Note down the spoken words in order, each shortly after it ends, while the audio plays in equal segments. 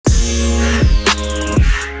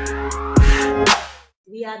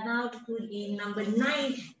we are now to the number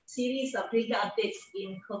 9 series of clinical updates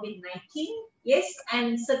in COVID-19. Yes,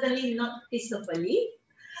 I'm certainly not physically.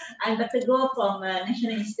 I'm Dr. Goh from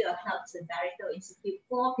National Institute of Health, the Director of Institute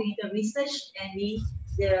for Clinical Research, and we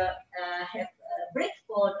have a break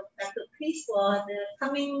for Dr. Chris for the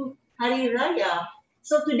coming Hari Raya.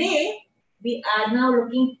 So today, we are now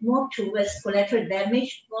looking more towards collateral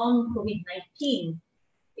damage from COVID-19.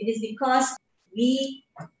 It is because we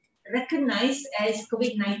recognize as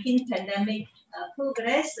COVID-19 pandemic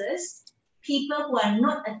progresses, people who are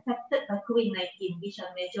not affected by COVID-19, which are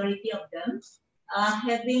majority of them, are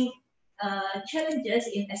having challenges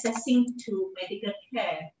in accessing to medical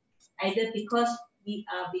care, either because we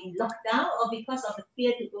are being locked down or because of the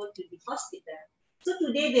fear to go to the hospital. So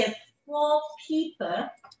today we have 4 people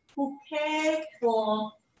who care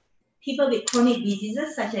for people with chronic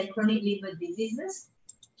diseases such as chronic liver diseases,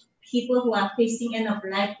 people who are facing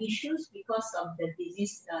end-of-life issues because of the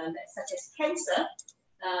disease such as cancer,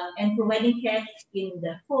 and providing care in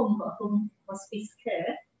the home or home hospice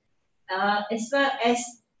care, as well as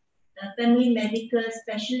family medical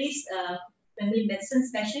specialists, family medicine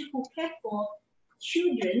specialists who care for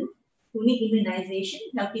children who need immunization,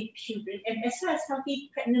 healthy children, and as well as healthy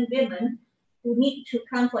pregnant women who need to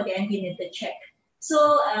come for the antenatal check. So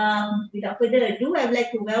without further ado, I would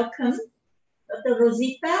like to welcome Dr.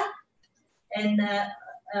 Rosita and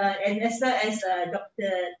as well as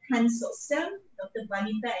Dr. Tan Sok Siang, Dr.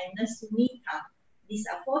 Vanita, and Nurse Sunita. These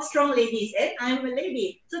are 4 strong ladies, and I'm a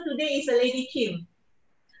lady. So today is a lady team.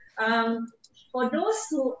 For those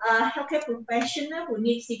who are healthcare professionals who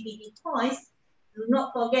need CPD points, do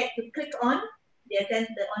not forget to click on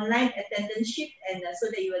the online attendance sheet, and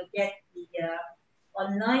so that you will get the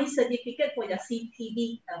online certificate for your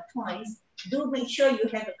CPD points. Do make sure you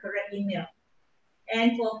have a correct email.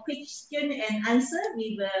 And for question and answer,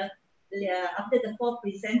 we will, after the 4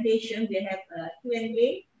 presentation, we have a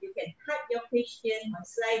Q&A. You can type your question on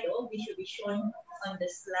Slido, which will be shown on the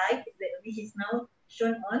slide, which is now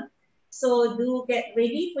shown on. So do get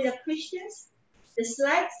ready for your questions. The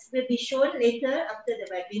slides will be shown later after the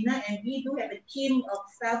webinar, and we do have a team of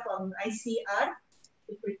staff from ICR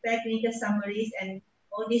to prepare clinical summaries, and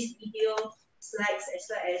all these video slides as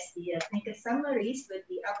well as the clinical summaries will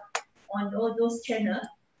be up on all those channels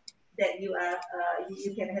that you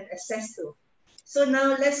can have access to. So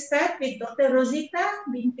now let's start with Dr.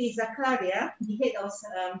 Rosita binti Zakaria, the head of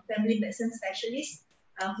family medicine specialist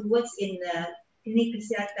who works in Klinik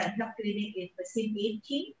Kesihatan Health Clinic in Facility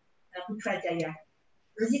 18, Putrajaya.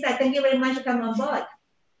 Rosita, thank you very much for coming on board.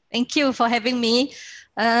 Thank you for having me.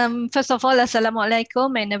 First of all,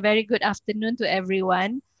 Assalamualaikum and a very good afternoon to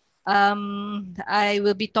everyone. I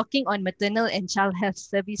will be talking on maternal and child health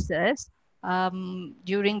services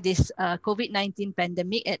during this COVID-19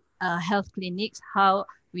 pandemic at health clinics, how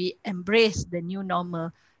we embrace the new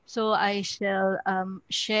normal. So I shall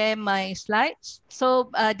share my slides.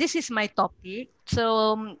 So this is my topic.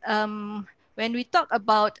 So when we talk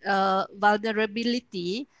about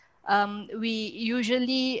vulnerability, we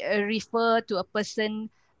usually refer to a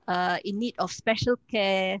person in need of special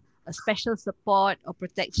care, a special support or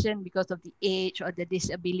protection because of the age or the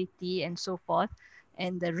disability and so forth,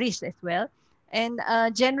 and the risk as well. And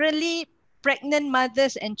generally, pregnant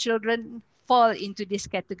mothers and children fall into this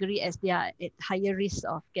category as they are at higher risk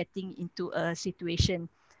of getting into a situation.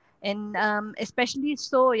 And especially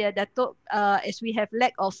so, yeah, Dato', as we have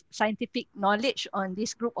lack of scientific knowledge on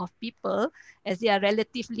this group of people, as they are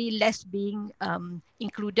relatively less being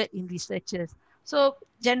included in researchers. So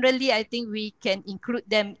generally, I think we can include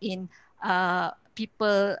them in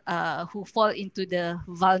people who fall into the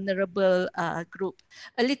vulnerable group.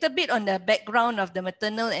 A little bit on the background of the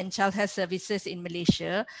maternal and child health services in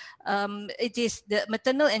Malaysia. It is the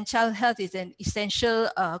maternal and child health is an essential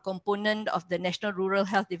component of the National Rural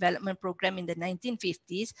Health Development Program in the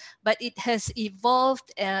 1950s, but it has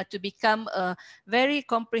evolved to become a very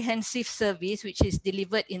comprehensive service which is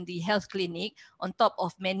delivered in the health clinic on top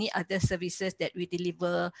of many other services that we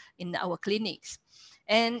deliver in our clinics.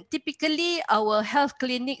 And typically our health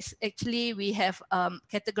clinics, actually we have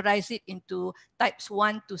categorized it into types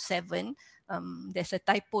 1 to 7. There's a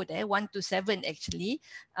typo there, 1 to 7 actually.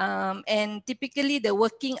 And typically the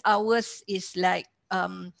working hours is like,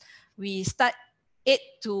 we start 8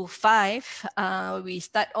 to 5, we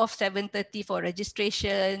start off 7:30 for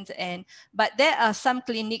registrations, but there are some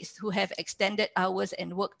clinics who have extended hours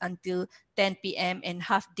and work until 10 p.m. and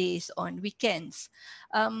half days on weekends.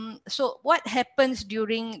 So what happens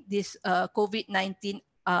during this COVID-19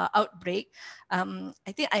 outbreak?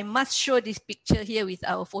 I think I must show this picture here with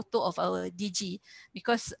our photo of our DG,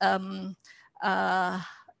 because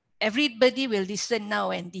everybody will listen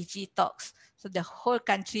now when DG talks. So the whole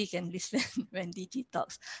country can listen when DG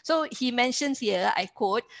talks. So he mentions here, I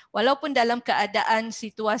quote, walaupun dalam keadaan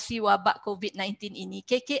situasi wabak COVID-19 ini,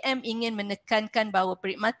 KKM ingin menekankan bahawa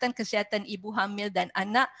perkhidmatan kesihatan ibu hamil dan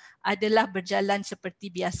anak adalah berjalan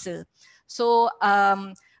seperti biasa. So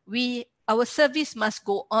our service must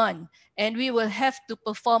go on, and we will have to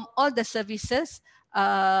perform all the services,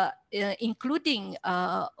 including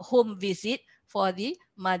home visit for the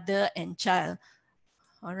mother and child.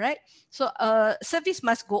 All right, so service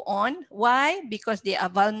must go on. Why? Because they are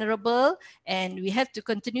vulnerable, and we have to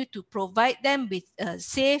continue to provide them with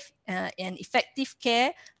safe and effective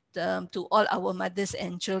care to all our mothers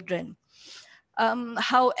and children.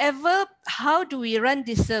 However, how do we run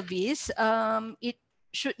this service? It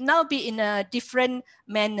should now be in a different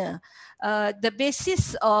manner. The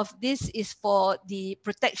basis of this is for the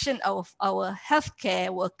protection of our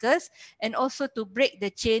healthcare workers and also to break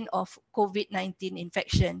the chain of COVID-19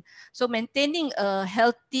 infection. So maintaining a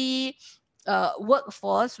healthy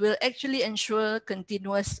workforce will actually ensure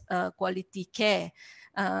continuous quality care.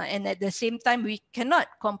 And at the same time, we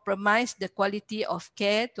cannot compromise the quality of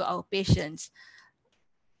care to our patients.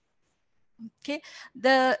 Okay,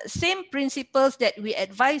 the same principles that we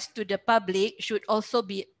advise to the public should also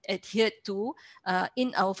be adhered to in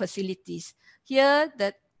our facilities. Here,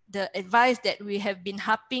 the advice that we have been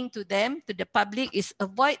harping to them, to the public, is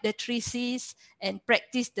avoid the 3 Cs and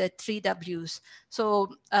practice the 3 Ws.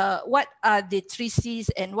 So what are the 3 Cs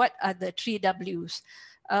and what are the 3 Ws?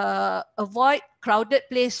 Avoid crowded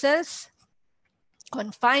places,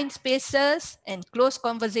 confined spaces, and close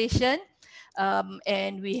conversation.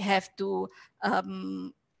 And we have to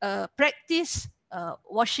practice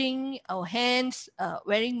washing our hands,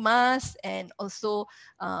 wearing masks, and also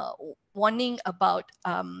warning about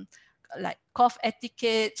like cough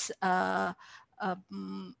etiquettes, not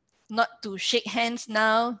to shake hands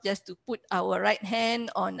now, just to put our right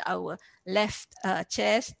hand on our left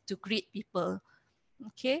chest to greet people.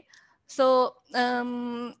 Okay, so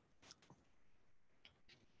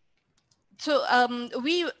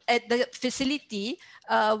we at the facility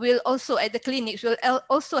will also, at the clinics, will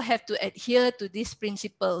also have to adhere to these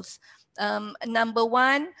principles. Number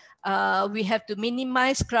 1, we have to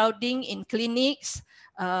minimize crowding in clinics,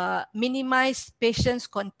 minimize patients'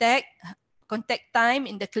 contact time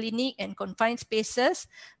in the clinic and confined spaces,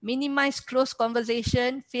 minimize close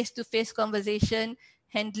conversation, face-to-face conversation,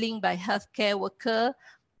 handling by healthcare worker,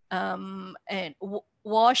 and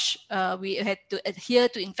wash, we had to adhere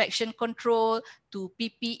to infection control, to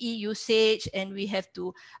PPE usage, and we have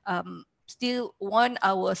to still warn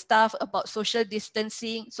our staff about social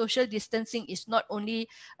distancing. Social distancing is not only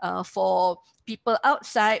for people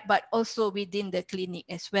outside, but also within the clinic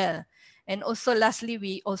as well. And also lastly,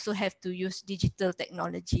 we also have to use digital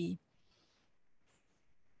technology.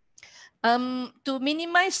 To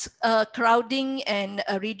minimize crowding and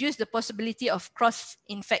reduce the possibility of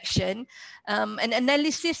cross-infection, an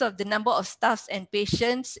analysis of the number of staffs and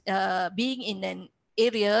patients being in an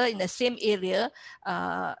area, in the same area,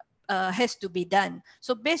 has to be done.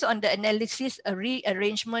 So based on the analysis, a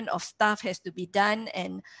rearrangement of staff has to be done,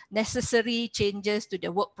 and necessary changes to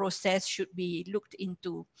the work process should be looked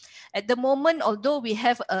into. At the moment, although we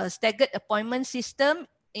have a staggered appointment system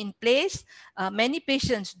in place, many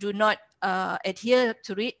patients do not adhere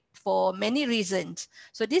to it for many reasons.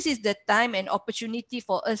 So this is the time and opportunity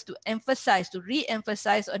for us to emphasize, to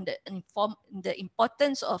re-emphasize on the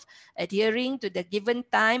importance of adhering to the given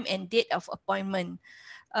time and date of appointment.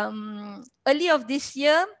 Early of this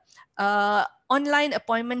year, online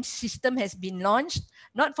appointment system has been launched.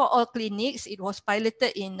 Not for all clinics. It was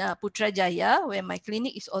piloted in Putrajaya, where my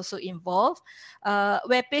clinic is also involved,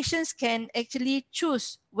 where patients can actually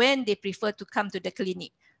choose when they prefer to come to the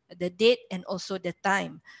clinic, the date and also the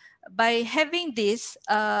time. By having this,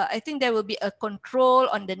 I think there will be a control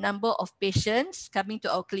on the number of patients coming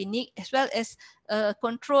to our clinic, as well as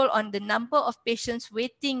control on the number of patients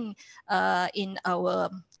waiting in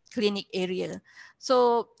our clinic area.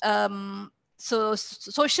 So, so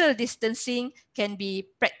social distancing can be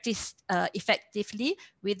practiced effectively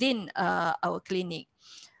within our clinic.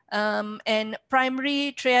 And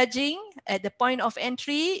primary triaging at the point of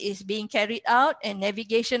entry is being carried out, and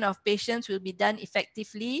navigation of patients will be done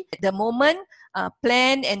effectively. At the moment,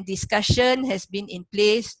 plan and discussion has been in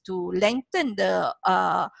place to lengthen the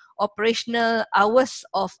operational hours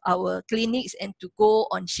of our clinics and to go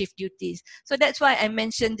on shift duties. So that's why I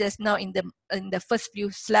mentioned just now in the first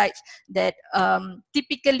few slides that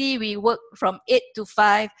typically we work from 8 to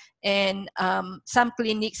 5, and some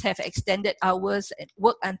clinics have extended hours and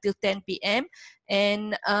work until 10 p.m.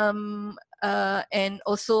 And and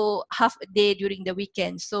also half a day during the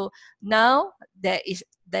weekend. So now there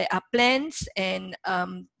are plans and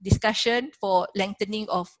discussion for lengthening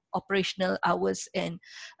of operational hours and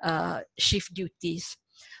shift duties.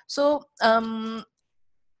 So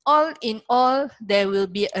all in all, there will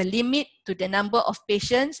be a limit to the number of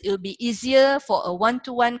patients. It will be easier for a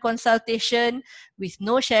one-to-one consultation with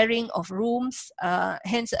no sharing of rooms,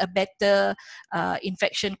 hence a better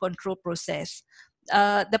infection control process.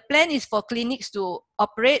 The plan is for clinics to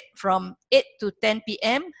operate from 8 to 10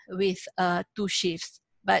 p.m. with 2 shifts,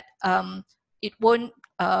 but it will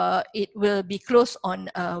be closed on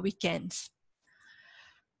weekends.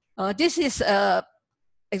 This is a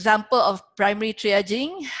example of primary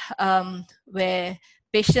triaging, where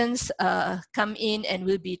patients come in and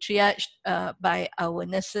will be triaged by our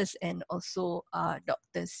nurses and also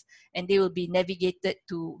doctors, and they will be navigated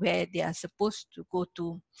to where they are supposed to go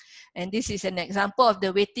to. And this is an example of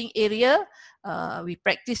the waiting area. We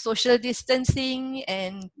practice social distancing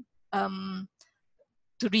and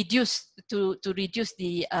to reduce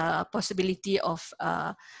the possibility of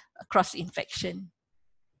cross infection.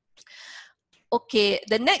 Okay,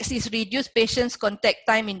 the next is reduce patients' contact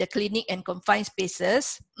time in the clinic and confined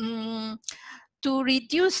spaces. To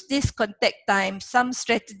reduce this contact time, some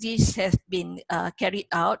strategies have been carried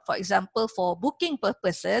out. For example, for booking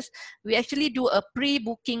purposes, we actually do a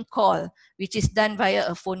pre-booking call, which is done via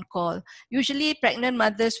a phone call. Usually, pregnant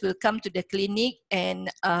mothers will come to the clinic and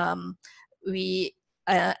we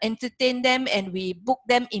entertain them and we book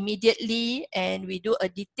them immediately, and we do a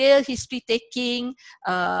detailed history taking,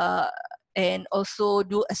 and also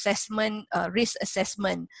do assessment, risk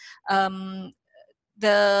assessment. So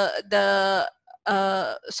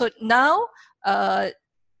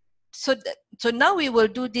now we will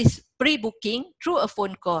do this pre-booking through a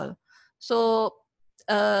phone call. So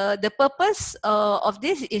the purpose of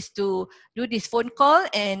this is to do this phone call,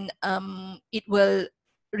 and it will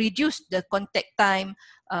reduce the contact time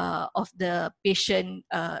of the patient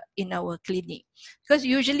in our clinic. Because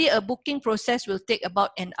usually a booking process will take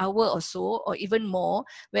about an hour or so, or even more,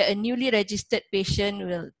 where a newly registered patient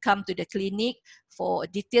will come to the clinic for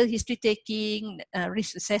detailed history taking,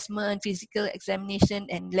 risk assessment, physical examination,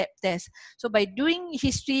 and lab tests. So by doing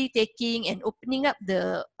history taking and opening up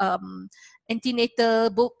the antenatal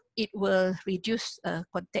book, it will reduce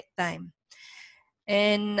contact time.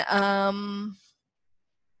 And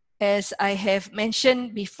as I have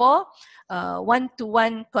mentioned before,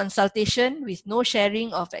 one-to-one consultation with no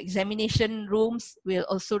sharing of examination rooms will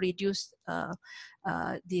also reduce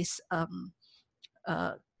this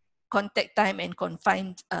contact time and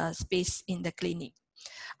confined space in the clinic.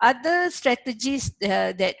 Other strategies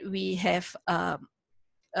that we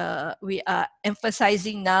are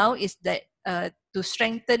emphasizing now is that to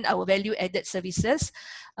strengthen our value-added services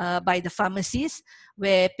by the pharmacies,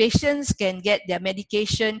 where patients can get their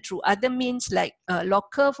medication through other means like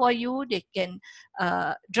locker for you. They can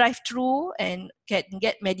drive through and can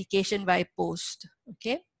get medication by post.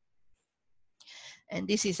 Okay. And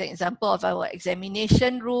this is an example of our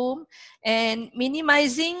examination room, and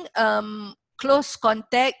minimizing close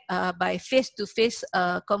contact by face-to-face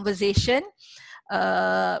conversation.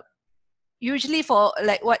 Usually for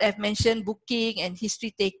like what I've mentioned, booking and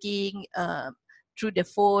history taking through the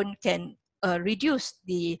phone can reduce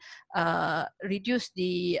the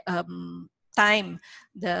time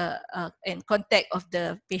and contact of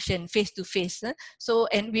the patient face to face. So,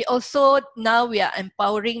 and we also now we are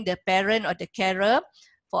empowering the parent or the carer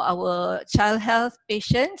for our child health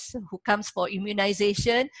patients who comes for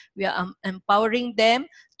immunization. We are empowering them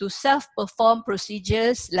to self-perform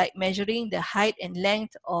procedures like measuring the height and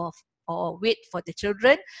length of or weight for the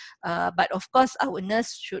children, but of course our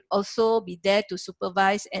nurse should also be there to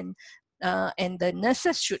supervise, and the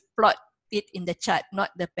nurses should plot it in the chart, not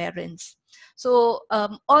the parents. So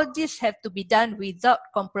all this have to be done without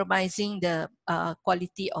compromising the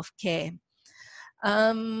quality of care.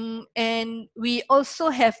 And we also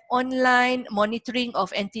have online monitoring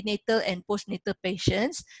of antenatal and postnatal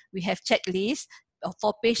patients. We have checklists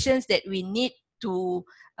for patients that we need to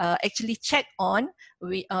actually check on,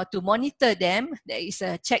 to monitor them. There is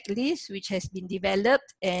a checklist which has been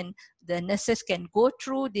developed, and the nurses can go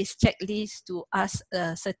through this checklist to ask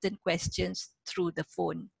certain questions through the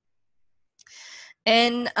phone.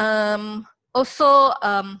 And also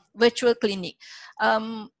virtual clinic.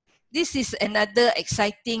 This is another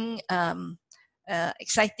exciting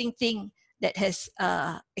thing that has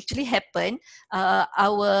actually happened.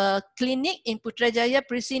 Our clinic in Putrajaya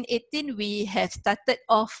Precinct 18, we have started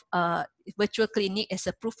off virtual clinic as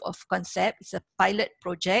a proof of concept. It's a pilot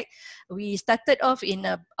project. We started off in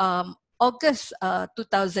August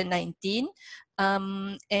 2019.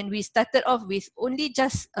 And we started off with only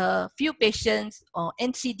just a few patients or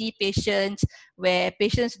NCD patients, where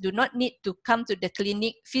patients do not need to come to the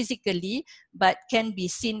clinic physically but can be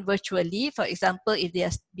seen virtually. For example, if they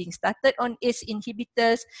are being started on ACE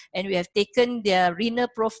inhibitors and we have taken their renal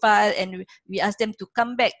profile and we ask them to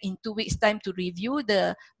come back in 2 weeks' time to review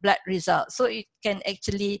the blood results. So it can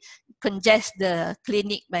actually congest the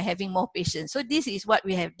clinic by having more patients. So this is what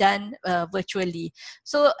we have done virtually.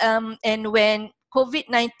 So and when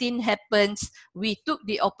COVID-19 happens, we took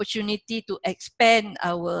the opportunity to expand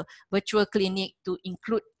our virtual clinic to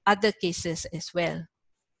include other cases as well.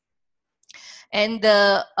 And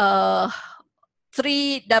the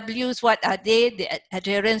 3 W's, what are they? The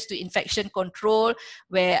adherence to infection control,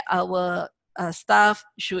 where our staff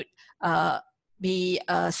should be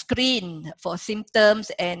screened for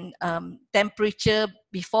symptoms and temperature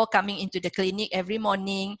before coming into the clinic every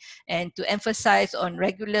morning, and to emphasize on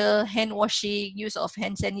regular hand washing, use of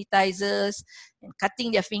hand sanitizers, and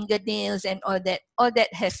cutting their fingernails, and all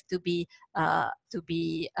that has to be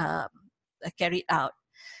carried out.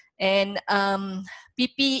 And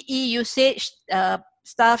PPE usage,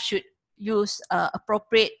 staff should use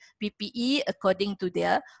appropriate PPE according to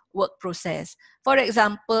their work process. For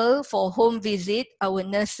example, for home visit, our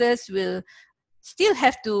nurses will still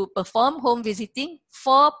have to perform home visiting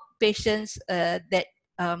for patients that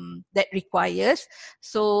requires.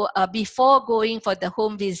 So before going for the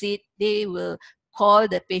home visit, they will call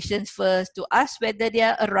the patients first to ask whether they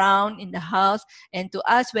are around in the house, and to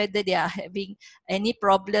ask whether they are having any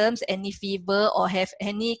problems, any fever, or have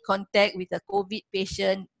any contact with a COVID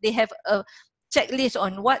patient. They have a checklist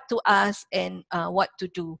on what to ask and what to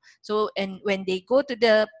do. So, and when they go to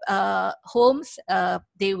the homes,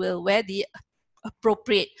 they will wear the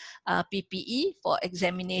appropriate PPE for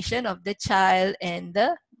examination of the child and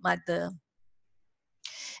the mother.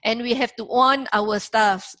 And we have to warn our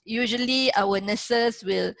staff. Usually our nurses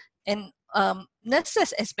will, and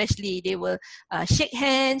nurses especially, they will shake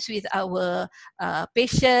hands with our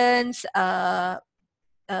patients. They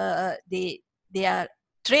are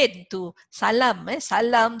trained to salam,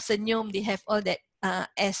 salam, senyum. They have all that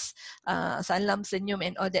salam, senyum,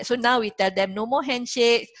 and all that. So now we tell them no more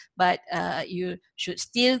handshakes, but you should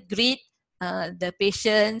still greet the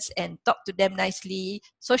patients and talk to them nicely.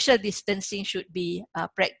 Social distancing should be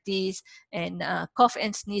practiced, and cough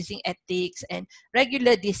and sneezing ethics, and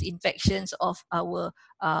regular disinfections of our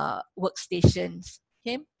workstations.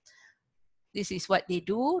 Okay, this is what they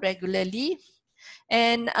do regularly.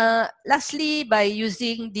 And lastly, by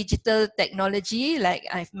using digital technology, like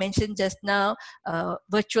I've mentioned just now,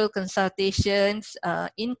 virtual consultations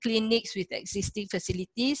in clinics with existing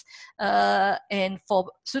facilities, and for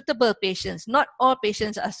suitable patients. Not all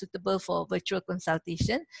patients are suitable for virtual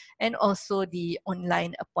consultation, and also the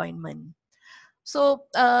online appointment. So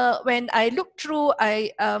when I look through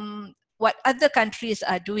what other countries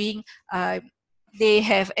are doing, they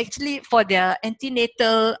have actually, for their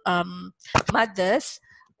antenatal mothers,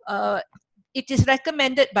 it is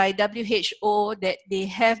recommended by WHO that they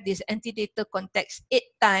have these antenatal contacts 8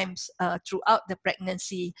 times throughout the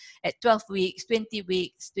pregnancy, at 12 weeks, 20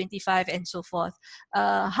 weeks, 25, and so forth.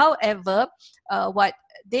 However, what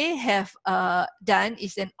they have done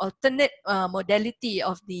is an alternate modality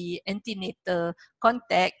of the antenatal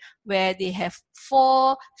contact, where they have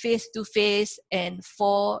 4 face-to-face and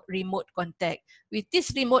 4 remote contact. With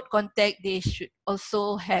this remote contact, they should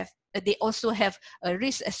also have a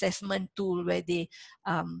risk assessment tool, where they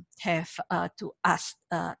have to ask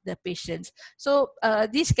the patients. So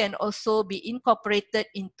this can also be incorporated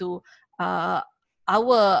into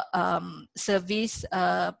our service.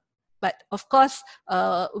 But of course,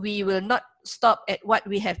 we will not stop at what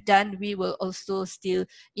we have done. We will also still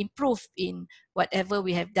improve in whatever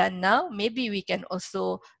we have done now. Maybe we can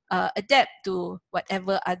also adapt to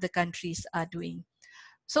whatever other countries are doing.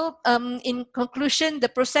 So in conclusion, the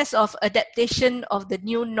process of adaptation of the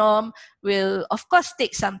new norm will of course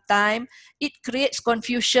take some time. It creates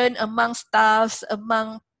confusion among staffs,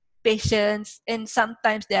 among patients, and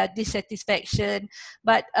sometimes there are dissatisfaction.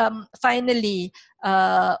 But finally,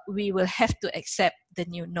 we will have to accept the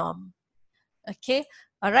new norm. Okay,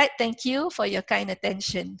 all right, thank you for your kind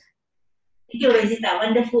attention. Thank you, Rosita.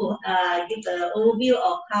 Wonderful. Give an overview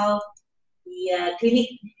of how the clinic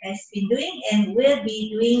has been doing and will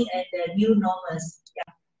be doing at the new normals.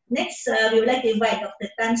 Yeah. Next, we would like to invite Dr.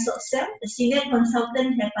 Tan Sok Siam, a senior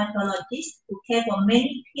consultant hepatologist who care for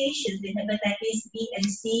many patients with hepatitis B and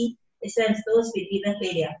C, as well as those with liver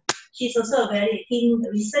failure. She's also a very keen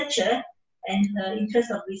researcher, and her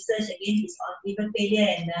interest of research again is on liver failure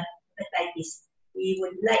and hepatitis. we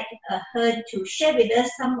would like her to share with us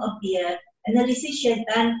some of the analysis she has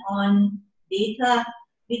done on data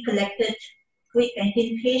we collected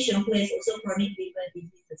COVID-19 patient who has also chronic liver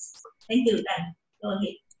diseases. Thank you, Dan. Go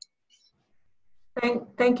ahead.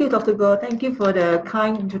 Thank you, Dr. Goh. Thank you for the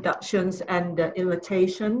kind introductions and the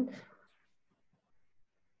invitation.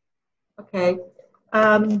 Okay,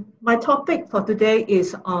 my topic for today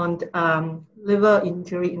is on liver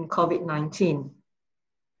injury in COVID-19.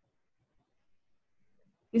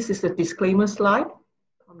 This is the disclaimer slide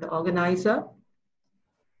from the organizer.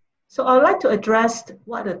 So I'd like to address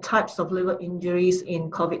what are the types of liver injuries in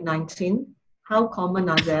COVID-19, how common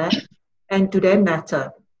are they, and do they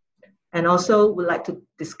matter? And also would like to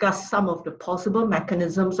discuss some of the possible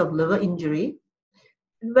mechanisms of liver injury,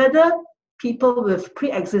 and whether people with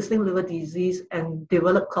pre-existing liver disease and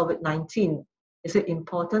develop COVID-19, is it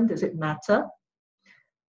important, does it matter?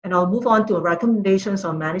 And I'll move on to recommendations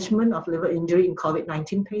on management of liver injury in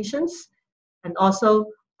COVID-19 patients. And also,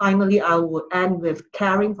 finally, I will end with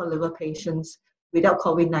caring for liver patients without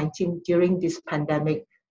COVID-19 during this pandemic,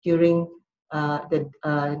 during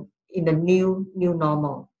in the new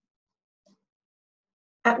normal.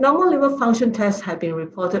 Abnormal liver function tests have been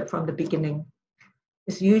reported from the beginning.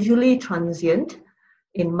 It's usually transient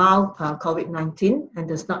in mild COVID-19 and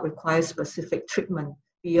does not require specific treatment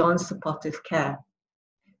beyond supportive care.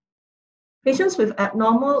 Patients with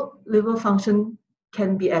abnormal liver function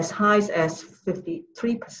can be as high as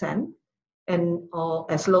 53%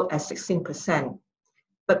 or as low as 16%.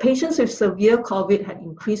 But patients with severe COVID had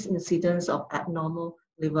increased incidence of abnormal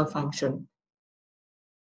liver function.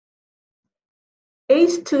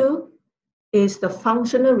 ACE2 is the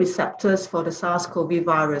functional receptors for the SARS-CoV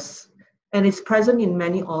virus, and it's present in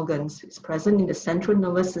many organs. It's present in the central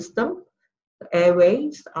nervous system, the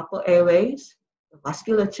airways, the upper airways, the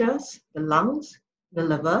vasculatures, the lungs, the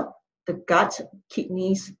liver, the gut,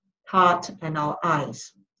 kidneys, heart, and our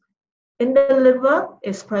eyes. In the liver,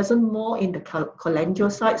 it's present more in the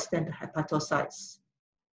cholangiocytes than the hepatocytes.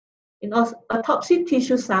 In autopsy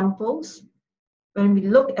tissue samples, when we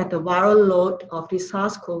look at the viral load of the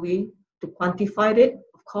SARS-CoV to quantify it,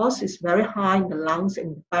 of course, it's very high in the lungs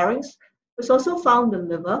and the pharynx. It's also found in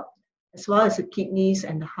the liver, as well as the kidneys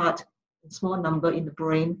and the heart, a small number in the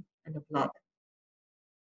brain and the blood.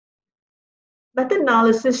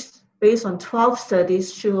 Meta-analysis based on 12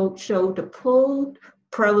 studies show the pooled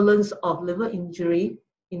prevalence of liver injury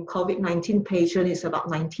in COVID-19 patients is about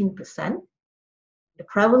 19%. The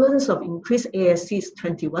prevalence of increased AST is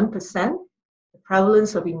 21%. The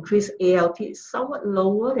prevalence of increased ALT is somewhat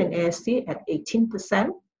lower than AST at 18%.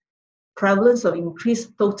 Prevalence of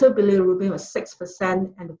increased total bilirubin was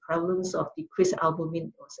 6%, and the prevalence of decreased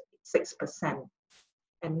albumin was 6%.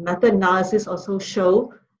 And meta-analysis also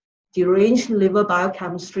show deranged liver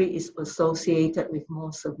biochemistry is associated with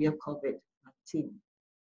more severe COVID-19.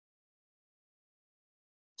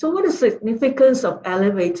 So what is the significance of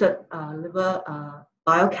elevated liver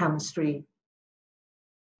biochemistry?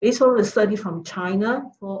 Based on a study from China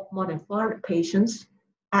for more than 400 patients,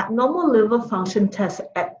 abnormal liver function tests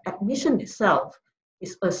at admission itself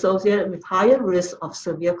is associated with higher risk of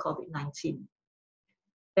severe COVID-19.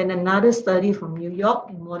 Then another study from New York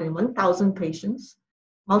in more than 1,000 patients,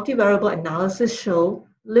 multivariable analysis show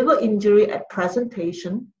liver injury at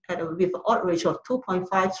presentation with an odd ratio of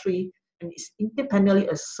 2.53 and is independently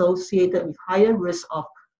associated with higher risk of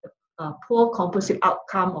poor composite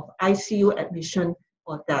outcome of ICU admission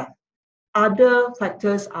or death. Other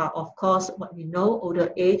factors are, of course, what we know,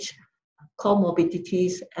 older age,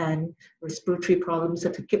 comorbidities, and respiratory problems,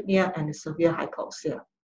 tachypnea, and severe hypoxia.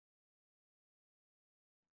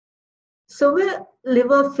 Severe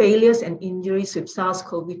liver failures and injuries with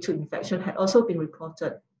SARS-CoV-2 infection had also been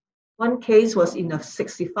reported. One case was in a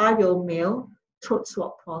 65-year-old male, throat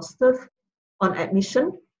swab positive. On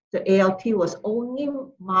admission, the ALT was only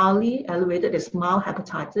mildly elevated as mild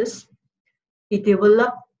hepatitis. He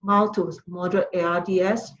developed mild to moderate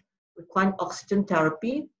ARDS, required oxygen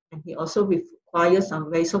therapy, and he also requires some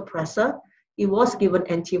vasopressor. He was given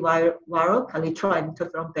antiviral, Kaletra and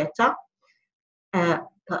interferon beta.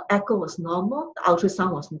 The echo was normal, the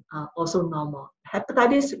ultrasound was also normal.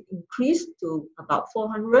 Hepatitis increased to about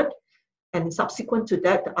 400, and subsequent to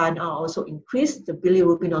that, the INR also increased, the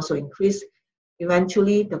bilirubin also increased.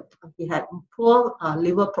 Eventually, he had poor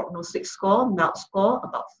liver prognostic score, MELD score,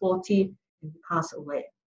 about 40, and he passed away.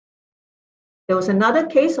 There was another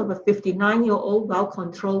case of a 59-year-old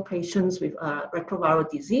well-controlled patient with retroviral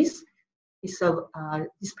disease.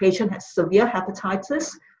 This patient had severe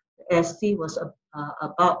hepatitis. The AST was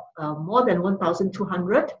about more than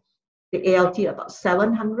 1,200. The ALT about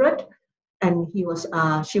 700. and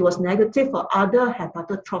she was negative for other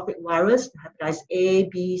hepatotrophic virus, hepatitis A,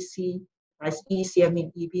 B, C, hepatitis E,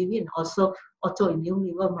 CMV, EBV, and also autoimmune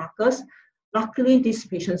liver markers. Luckily, this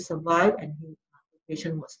patient survived and the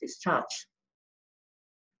patient was discharged.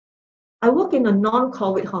 I work in a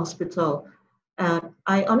non-COVID hospital.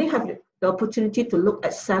 I only have the opportunity to look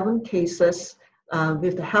at 7 cases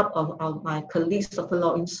with the help of my colleagues, Dr.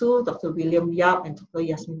 Law In Soo, Dr. William Yap, and Dr.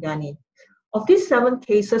 Yasmin Ghani. Of these 7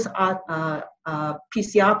 cases are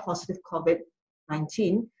PCR positive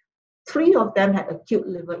COVID-19. 3 of them had acute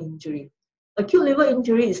liver injury. Acute liver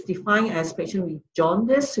injury is defined as patient with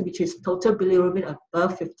jaundice, which is total bilirubin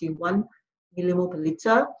above 51 millimole per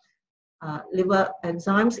liter, liver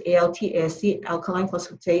enzymes, ALT, AST, alkaline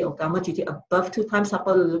phosphatase, or gamma GT above 2 times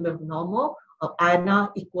upper limit of normal, or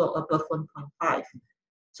INR equal or above 1.5.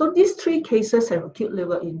 So these 3 cases have acute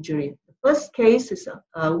liver injury. The first case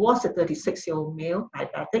was a 36-year-old male,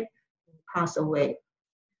 diabetic, who passed away.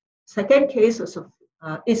 Second case is a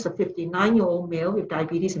 59-year-old male with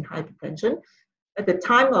diabetes and hypertension. At the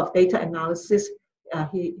time of data analysis,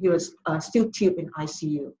 he was still tubed in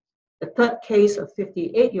ICU. The third case, a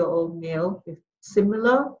 58-year-old male with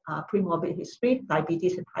similar premorbid history,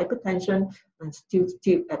 diabetes and hypertension, and still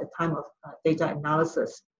tubed at the time of data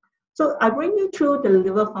analysis. So I bring you through the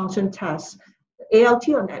liver function test. The ALT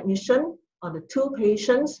on admission on the 2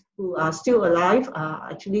 patients who are still alive are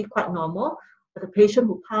actually quite normal, but the patient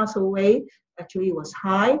who passed away actually was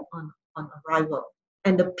high on arrival.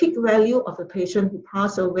 And the peak value of the patient who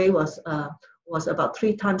passed away was about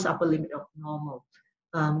 3 times upper limit of normal.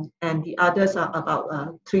 And the others are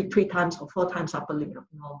about 3 times or 4 times upper limit of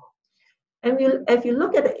normal. And if you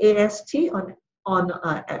look at the AST on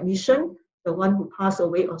admission, the one who passed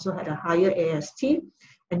away also had a higher AST,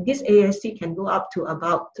 and this AST can go up to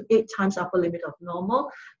about 8 times upper limit of normal,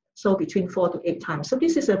 so between 4 to 8 times. So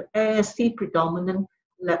this is an AST predominant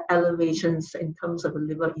elevations in terms of a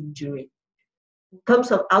liver injury. In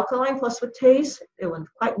terms of alkaline phosphatase, they were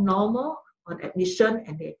quite normal on admission,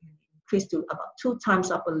 and they increased to about 2 times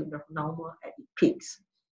upper limit of normal at the peaks.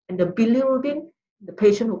 And the bilirubin, the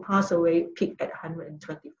patient who passed away peaked at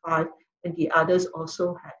 125, and the others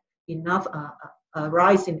also had enough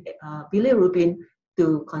rise in bilirubin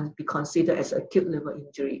to be considered as acute liver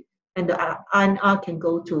injury. And the INR can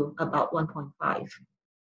go to about 1.5.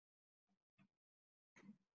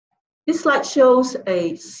 This slide shows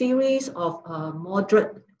a series of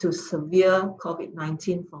moderate to severe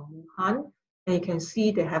COVID-19 from Wuhan. And you can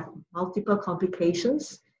see they have multiple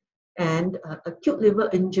complications, and acute liver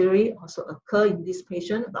injury also occur in this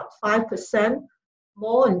patient, about 5%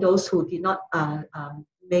 more in those who did not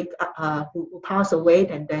who passed away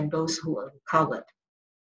than those who are recovered.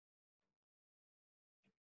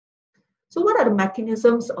 So what are the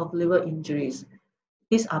mechanisms of liver injuries?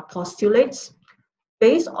 These are postulates.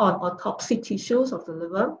 Based on autopsy tissues of the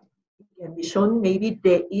liver, it can be shown maybe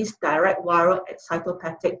there is direct viral and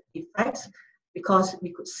cytopathic effects, because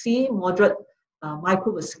we could see moderate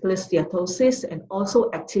microvascular steatosis and also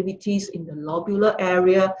activities in the lobular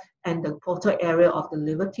area and the portal area of the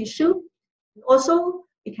liver tissue. Also,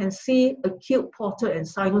 you can see acute portal and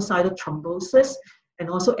sinusoidal thrombosis and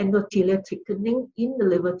also endothelial thickening in the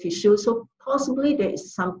liver tissue. So possibly there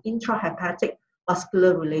is some intrahepatic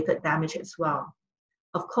vascular related damage as well.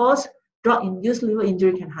 Of course, drug-induced liver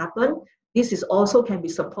injury can happen. This is also can be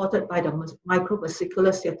supported by the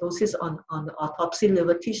microvascular steatosis on the autopsy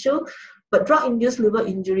liver tissue, but drug-induced liver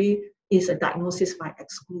injury is a diagnosis by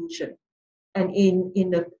exclusion. And in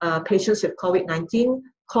the patients with COVID-19,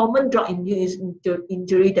 common drug-induced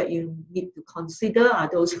injury that you need to consider are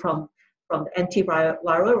those from the antiviral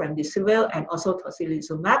remdesivir and also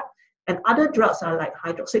tocilizumab. And other drugs are like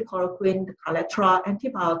hydroxychloroquine, Kaletra,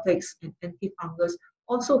 antibiotics, and antifungals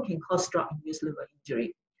also can cause drug-induced liver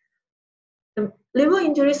injury. The liver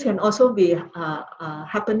injuries can also be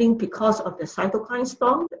happening because of the cytokine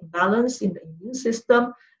storm, the imbalance in the immune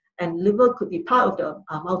system, and liver could be part of the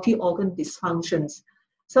multi-organ dysfunctions.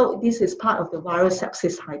 So this is part of the viral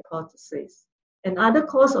sepsis hypothesis. Another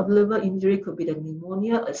cause of liver injury could be the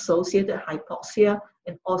pneumonia-associated hypoxia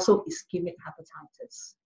and also ischemic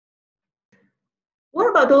hepatitis. What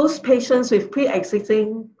about those patients with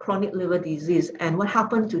pre-existing chronic liver disease, and what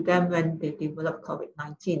happened to them when they develop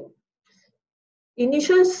COVID-19?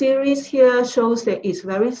 Initial series here shows there is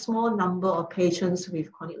very small number of patients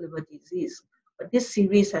with chronic liver disease, but this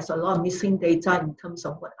series has a lot of missing data in terms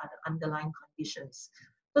of what are the underlying conditions.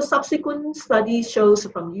 The subsequent study shows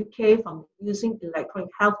from UK, from using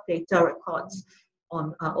electronic health data records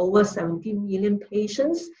on over 17 million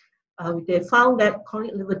patients, they found that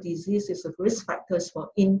chronic liver disease is a risk factor for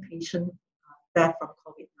inpatient death from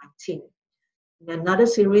COVID-19. Another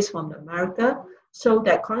series from America showed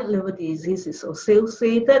that chronic liver disease is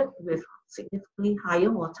associated with significantly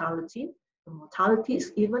higher mortality. The mortality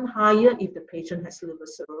is even higher if the patient has liver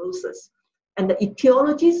cirrhosis. And the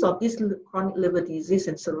etiologies of this chronic liver disease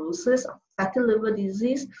and cirrhosis are fatty liver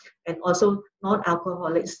disease and also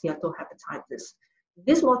non-alcoholic steatohepatitis.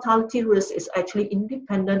 This mortality risk is actually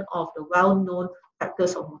independent of the well-known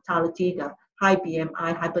factors of mortality, the high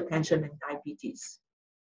BMI, hypertension, and diabetes.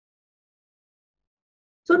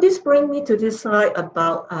 So this brings me to this slide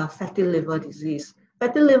about fatty liver disease.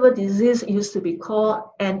 Fatty liver disease used to be called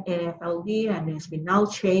NAFLD and has been now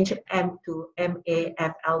changed to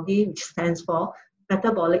MAFLD, which stands for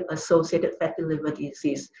metabolic associated fatty liver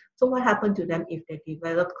disease. So what happened to them if they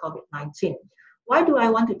develop COVID-19? Why do I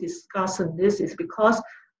want to discuss on this is because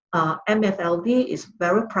MFLD is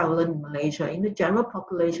very prevalent in Malaysia. In the general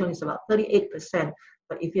population, it's about 38%.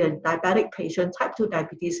 But if you're a diabetic patient, type 2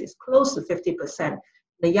 diabetes is close to 50%.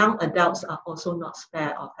 The young adults are also not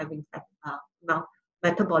spared of having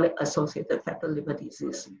metabolic associated fatty liver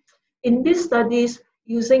disease. In these studies,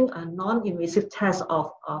 using a non-invasive test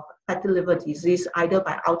of fatty liver disease, either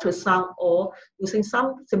by ultrasound or using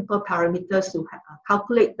some simple parameters to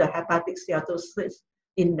calculate the hepatic steatosis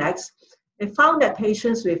index, they found that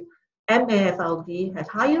patients with MAFLD had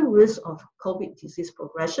higher risk of COVID disease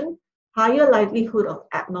progression, higher likelihood of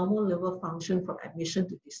abnormal liver function from admission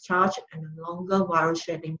to discharge, and a longer viral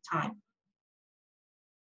shedding time.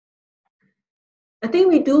 I think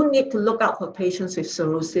we do need to look out for patients with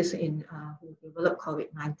cirrhosis who develop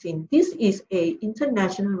COVID-19. This is an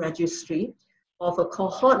international registry of a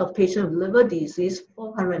cohort of patients with liver disease,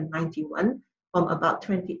 491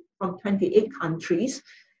 from 28 countries.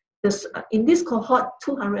 In this cohort,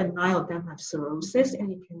 209 of them have cirrhosis,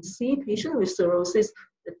 and you can see patients with cirrhosis,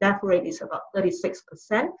 the death rate is about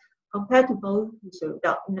 36%, compared to those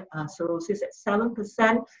without cirrhosis at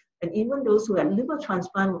 7%, and even those who had liver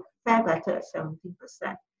transplant were far better at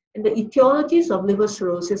 17%. And the etiologies of liver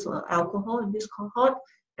cirrhosis were alcohol in this cohort,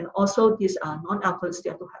 and also this non-alcoholic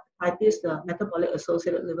steatohepatitis, the metabolic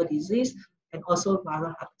associated liver disease, and also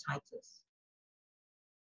viral hepatitis.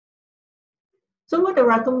 So what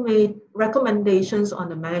are the recommendations on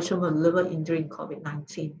the management of liver injury in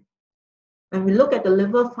COVID-19? When we look at the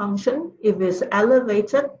liver function, if it's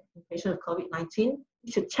elevated in patients with COVID-19,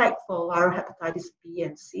 you should check for viral hepatitis B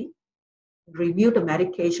and C. Review the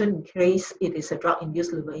medication in case it is a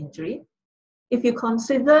drug-induced liver injury. If you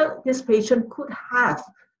consider this patient could have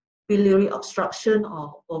biliary obstruction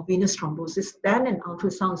or venous thrombosis, then an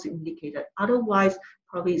ultrasound is indicated. Otherwise,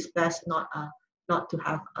 probably it's best not to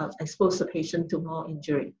have expose the patient to more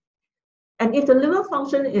injury. And if the liver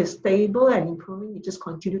function is stable and improving, you just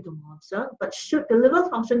continue to monitor. But should the liver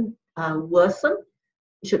function worsen,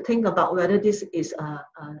 you should think about whether this is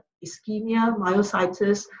ischemia,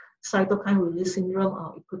 myositis, cytokine release syndrome,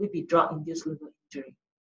 or it could be drug-induced liver injury.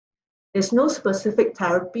 There's no specific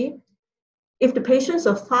therapy. If the patients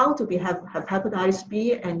are found to have hepatitis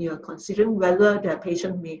B and you're considering whether the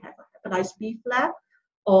patient may have a hepatitis B flare,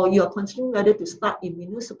 or you're considering whether to start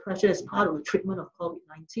immunosuppression as part of the treatment of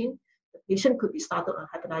COVID-19, the patient could be started on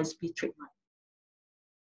hepatitis B treatment.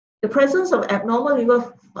 The presence of abnormal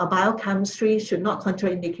liver biochemistry should not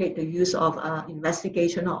contraindicate the use of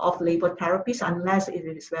investigation or off-label therapies unless it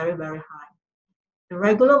is very, very high. The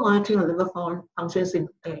regular monitoring of liver functions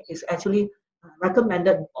is actually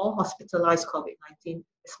recommended in all hospitalized COVID-19,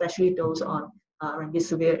 especially those on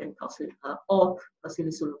remdesivir and or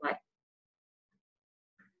tocilizumab.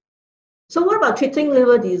 So what about treating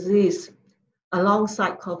liver disease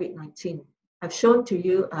alongside COVID-19? I've shown to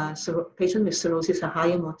you patients with cirrhosis have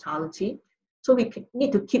higher mortality. So we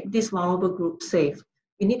need to keep this vulnerable group safe.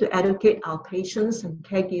 We need to educate our patients and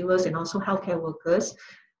caregivers and also healthcare workers.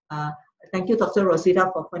 Thank you, Dr.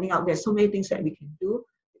 Rosita, for pointing out there's so many things that we can do.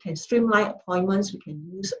 We can streamline appointments, we can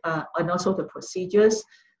use, and also the procedures.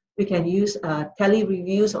 We can use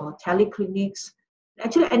tele-reviews or teleclinics.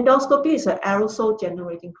 Actually, endoscopy is an aerosol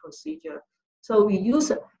generating procedure. So we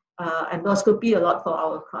use endoscopy a lot for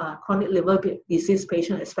our chronic liver disease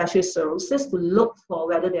patients, especially cirrhosis, to look for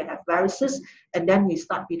whether they have varices, and then we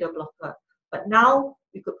start beta blocker. But now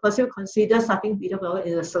we could possibly consider starting beta blocker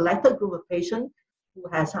in a selected group of patients who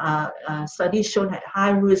has studies shown at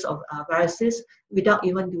high risk of varices without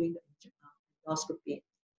even doing the endoscopy.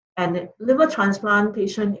 And liver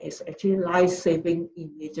transplantation is actually life-saving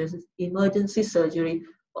emergency surgery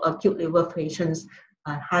for acute liver patients,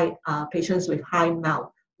 patients with high MELD.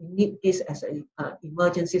 We need this as an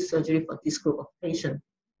emergency surgery for this group of patients.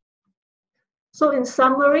 So in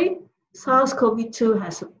summary, SARS-CoV-2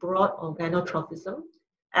 has a broad organotrophism,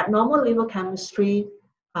 abnormal liver chemistry,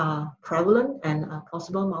 prevalent and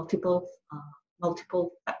possible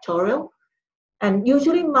multiple factorial. And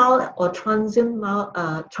usually mild or transient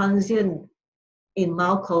in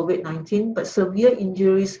mild COVID-19, but severe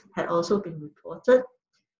injuries had also been reported.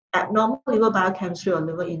 Abnormal liver biochemistry or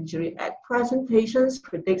liver injury at presentations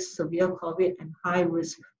predicts severe COVID and high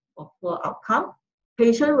risk of poor outcome.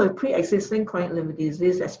 Patients with pre-existing chronic liver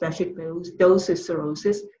disease, especially those with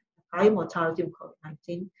cirrhosis, high mortality of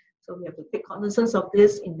COVID-19. So we have to take cognizance of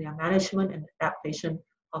this in their management and adaptation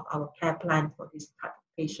of our care plan for these type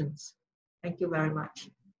of patients. Thank you very much.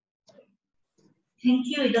 Thank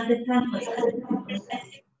you, Dr. Tan, for your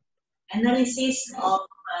analysis of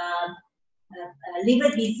liver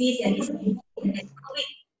disease and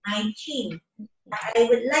COVID-19. I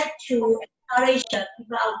would like to encourage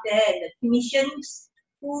people out there, the clinicians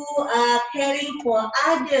who are caring for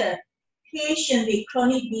other patients with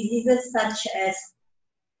chronic diseases such as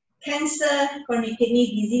cancer, chronic kidney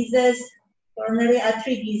diseases, coronary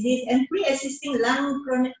artery disease, and pre-existing lung,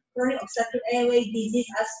 chronic obstructive airway disease,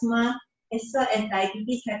 asthma, as well as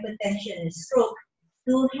diabetes, hypertension, and stroke,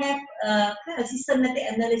 to have a kind of systematic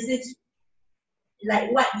analysis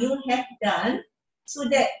like what you have done, so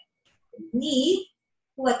that we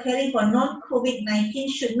who are caring for non-COVID-19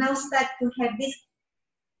 should now start to have this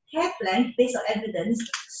care plan based on evidence,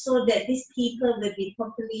 so that these people will be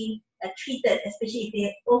properly treated, especially if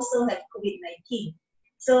they also have COVID-19.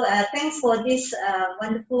 So thanks for this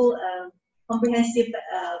wonderful comprehensive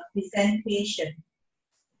presentation.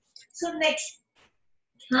 So next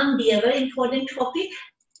come the very important topic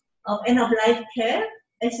of end-of-life care.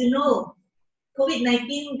 As you know,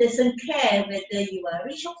 COVID-19 doesn't care whether you are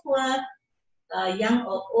rich or poor, young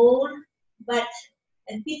or old,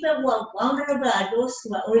 and people who are vulnerable are those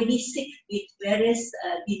who are already sick with various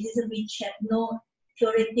diseases which have no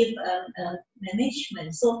curative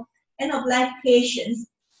management. So end-of-life patients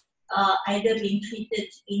are either being treated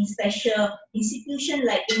in special institutions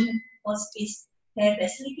like in hospice care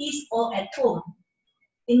facilities or at home.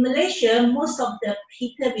 In Malaysia, most of the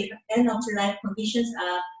people with end-of-life conditions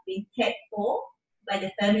are being cared for by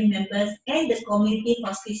the family members and the community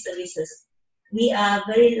hospice services. We are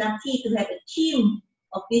very lucky to have a team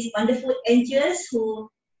of these wonderful NGOs who,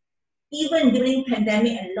 even during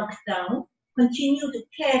pandemic and lockdown, continue to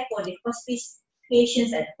care for the hospice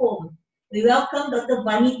patients at home. We welcome Dr.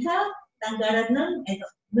 Vanita Tanggaratnam and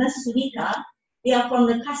Nurse Sunita. They are from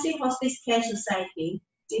the Kasih Hospice Care Society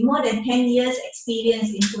with more than 10 years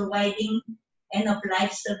experience in providing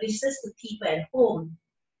end-of-life services to people at home.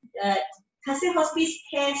 Kasih Hospice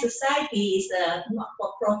Care Society is a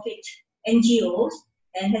not-for-profit NGO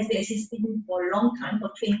and has been existing for a long time,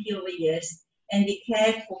 for 20 over years. And they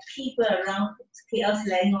care for people around KL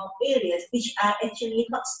Selangor areas, which are actually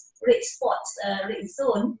hot red spots, red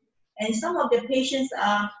zone. And some of the patients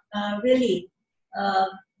are really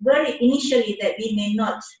very initially that we may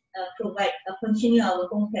not continue our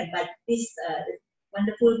home care, but this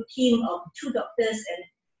wonderful team of 2 doctors and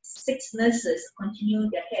 6 nurses continue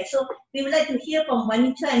their care. So we would like to hear from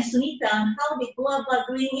Vanita and Sunita on how they go about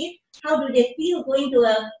doing it. How do they feel going to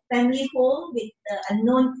a family home with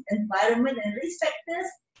unknown environment and risk factors?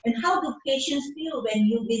 And how do patients feel when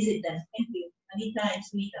you visit them? Thank you, Vanita and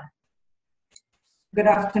Sunita. Good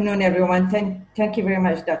afternoon, everyone. Thank you very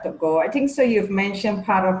much, Dr. Goh. I think so you've mentioned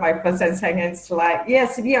part of my first and second slide.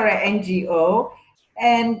 Yes, we are an NGO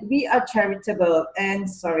and we are charitable. And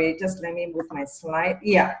sorry, just let me move my slide.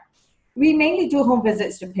 Yeah. We mainly do home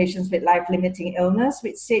visits to patients with life-limiting illness,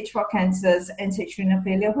 with stage 4 cancers and stage renal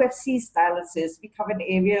failure who have ceased dialysis. We cover an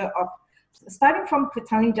area of starting from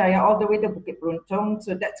Petaling Jaya all the way to Bukit Beruntung.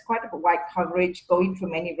 So that's quite a wide coverage, going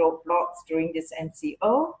through many roadblocks during this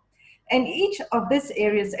NCO. And each of these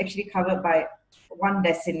areas actually covered by 1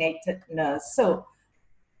 designated nurse. So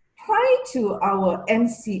prior to our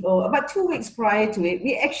NCO, about 2 weeks prior to it,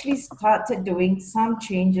 we actually started doing some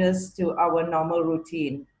changes to our normal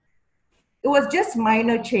routine. It was just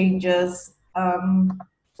minor changes. It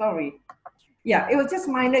was just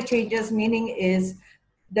minor changes, meaning is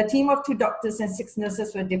the team of 2 doctors and 6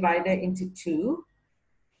 nurses were divided into 2.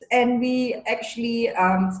 And we actually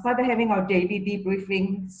started having our daily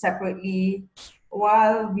debriefing separately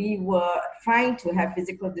while we were trying to have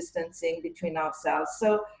physical distancing between ourselves.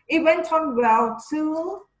 So it went on well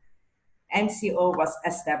till NCO was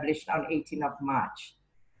established on 18th of March.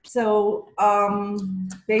 So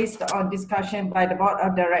based on discussion by the board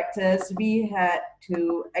of directors, we had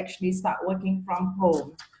to actually start working from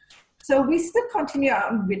home. So we still continue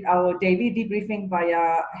on with our daily debriefing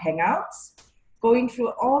via Hangouts, going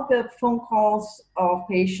through all the phone calls of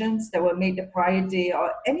patients that were made the prior day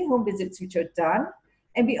or any home visits which are done.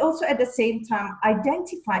 And we also at the same time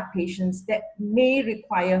identified patients that may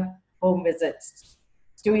require home visits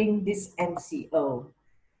during this MCO.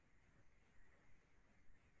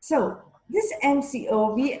 So this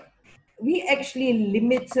MCO, we actually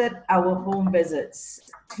limited our home visits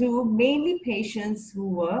to mainly patients who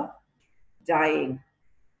were dying.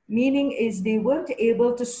 Meaning is they weren't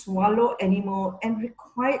able to swallow anymore and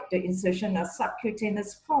required the insertion of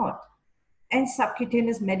subcutaneous pod and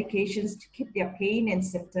subcutaneous medications to keep their pain and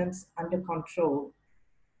symptoms under control.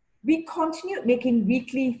 We continued making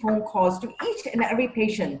weekly phone calls to each and every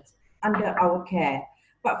patient under our care.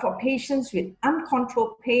 But for patients with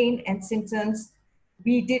uncontrolled pain and symptoms,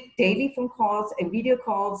 we did daily phone calls and video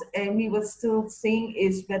calls, and we were still seeing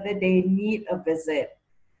is whether they need a visit.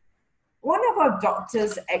 One of our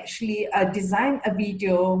doctors actually designed a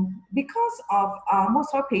video because of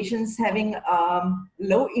most of our patients having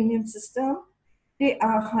low immune system. They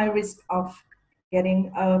are high risk of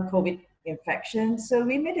getting a COVID infection. So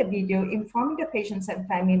we made a video informing the patients and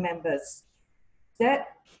family members that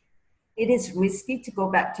it is risky to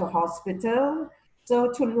go back to hospital.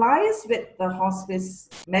 So to liaise with the hospice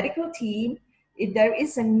medical team, if there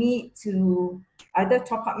is a need to either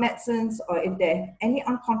top up medicines or if there are any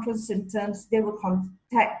uncontrolled symptoms, they will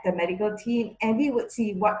contact the medical team and we would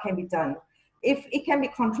see what can be done. If it can be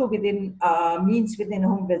controlled within means within a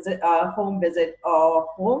home visit or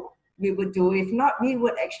home, we would do. If not, we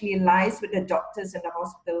would actually liaise with the doctors in the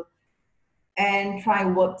hospital and try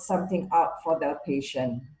work something out for the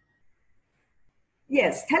patient.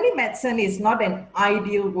 Yes, telemedicine is not an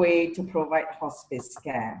ideal way to provide hospice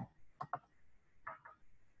care.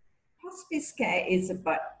 Hospice care is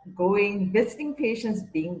about going, visiting patients,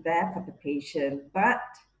 being there for the patient. But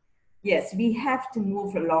yes, we have to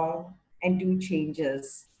move along and do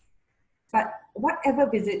changes. But whatever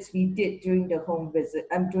visits we did during the home visit,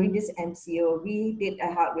 during this MCO, we did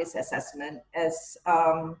a health risk assessment as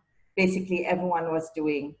basically everyone was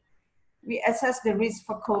doing. We assessed the risk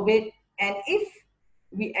for COVID, and if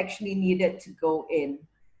we actually needed to go in,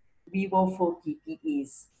 we wore full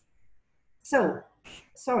PPEs. So,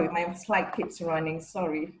 sorry, my slide keeps running,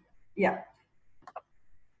 sorry. Yeah.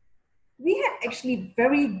 We had actually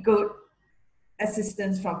very good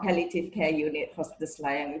assistance from Palliative Care Unit, Hospice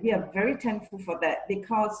Layan. We are very thankful for that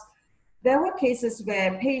because there were cases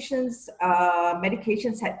where patients'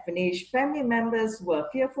 medications had finished, family members were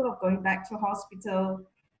fearful of going back to hospital,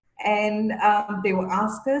 and they would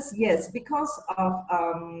ask us, yes, because of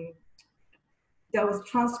those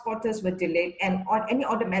transporters were delayed and any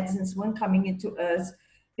other medicines weren't coming into us.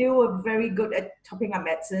 They were very good at topping up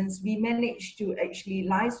medicines. We managed to actually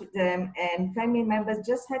liaise with them, and family members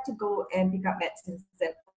just had to go and pick up medicines.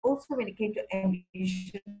 And also when it came to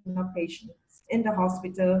admission of patients in the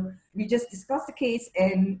hospital, we just discussed the case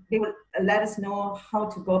and they would let us know how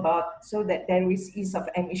to go about so that there is ease of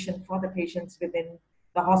admission for the patients within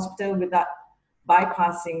the hospital without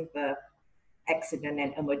bypassing the accident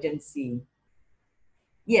and emergency.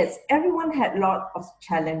 Yes, everyone had a lot of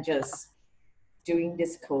challenges during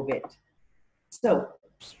this COVID. So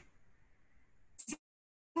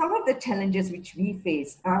some of the challenges which we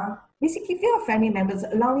face are basically few of family members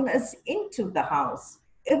allowing us into the house.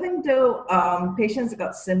 Even though patients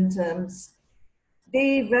got symptoms,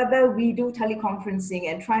 they rather we do teleconferencing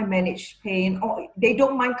and try and manage pain, or they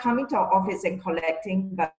don't mind coming to our office and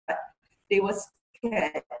collecting, but they were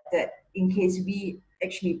scared that in case we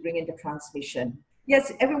actually bring in the transmission.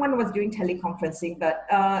 Yes, everyone was doing teleconferencing, but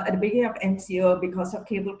at the beginning of MCO, because of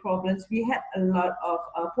cable problems, we had a lot of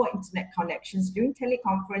poor internet connections during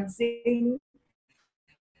teleconferencing.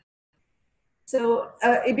 So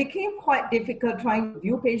it became quite difficult trying to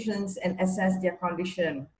view patients and assess their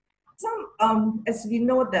condition. Some, as we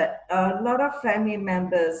know that a lot of family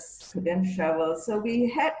members couldn't travel, so we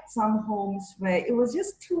had some homes where it was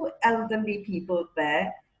just two elderly people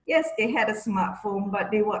there. Yes, they had a smartphone, but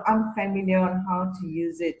they were unfamiliar on how to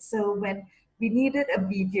use it. So when we needed a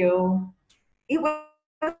video, it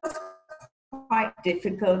was quite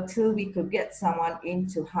difficult till we could get someone in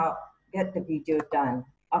to help get the video done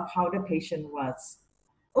of how the patient was.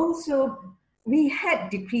 Also, we had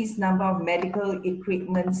decreased number of medical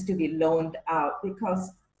equipments to be loaned out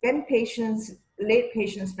because when patients, late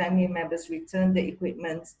patients' family members returned the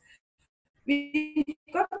equipment, we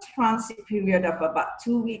got a transit period of about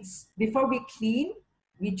 2 weeks before we clean.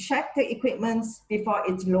 We check the equipment before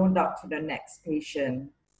it's loaned out to the next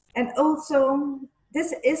patient. And also,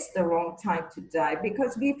 this is the wrong time to die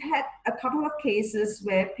because we've had a couple of cases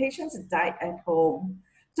where patients died at home.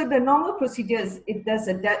 So the normal procedure is if there's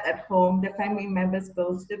a death at home, the family members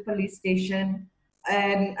go to the police station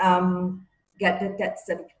and get the death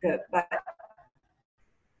certificate. But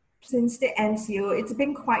since the NCO, it's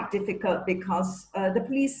been quite difficult because the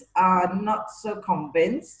police are not so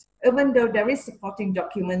convinced, even though there is supporting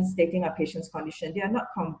documents stating a patient's condition, they are not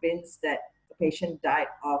convinced that the patient died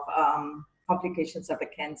of complications of the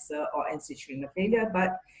cancer or end-stage renal failure,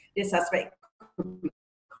 but they suspect could be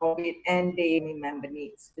COVID, and the member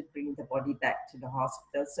needs to bring the body back to the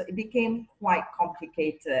hospital. So it became quite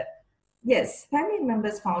complicated. Yes, family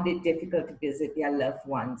members found it difficult to visit their loved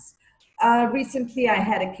ones. Recently, I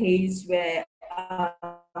had a case where a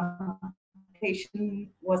patient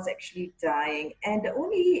was actually dying, and the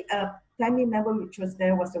only family member which was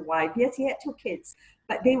there was the wife. Yes, he had 2 kids,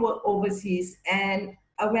 but they were overseas. And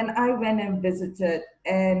when I went and visited,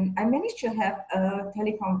 and I managed to have a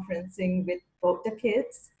teleconferencing with both the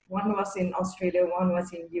kids. One was in Australia, one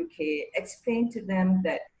was in UK. Explained to them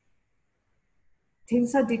that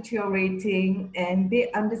things are deteriorating, and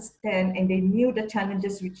they understand, and they knew the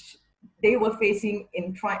challenges which they were facing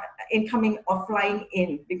in coming or flying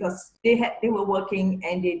in, because they were working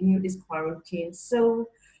and they knew this quarantine. So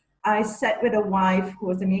I sat with a wife who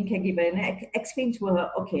was the main caregiver, and I explained to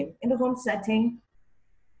her, okay, in the home setting,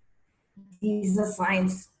 these are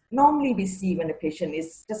signs normally we see when a patient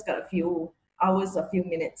is just got a few hours, a few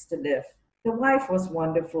minutes to live. The wife was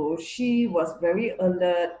wonderful. She was very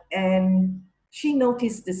alert, and she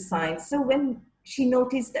noticed the signs. So when she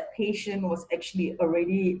noticed that patient was actually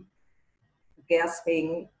already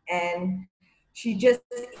gasping, and she just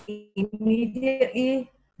immediately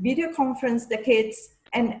video conferenced the kids.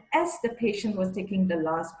 And as the patient was taking the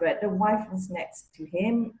last breath, the wife was next to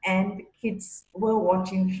him, and the kids were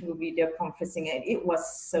watching through video conferencing, and it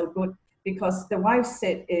was so good, because the wife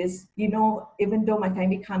said is, you know, even though my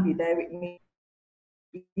family can't be there with me,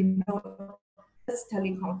 you know, this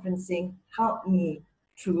teleconferencing helped me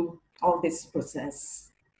through all this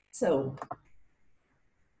process. So,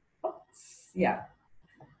 yeah.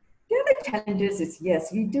 The other challenges is,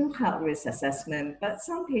 yes, we do have risk assessment, but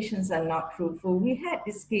some patients are not truthful. We had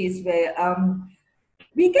this case where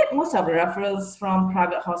we get most of the referrals from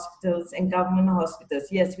private hospitals and government hospitals.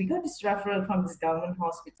 Yes, we got this referral from this government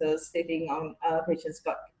hospital stating on patients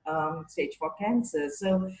got stage 4 cancer.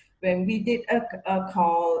 So when we did a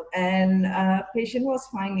call, and patient was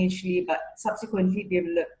fine initially, but subsequently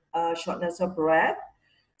developed shortness of breath.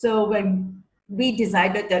 So when we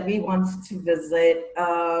decided that we wanted to visit,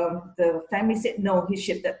 the family said no, he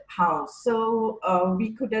shifted house. So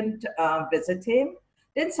we couldn't visit him.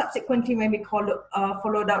 Then subsequently, when we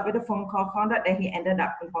followed up with a phone call, found out that he ended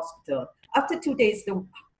up in hospital. After 2 days, the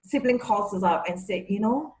sibling calls us up and said, you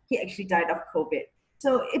know, he actually died of COVID.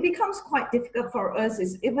 So it becomes quite difficult for us,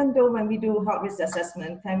 is even though when we do health risk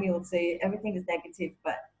assessment, family will say everything is negative,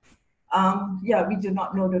 but yeah, we do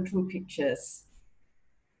not know the true pictures.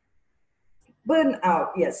 Burnout,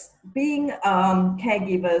 yes. Being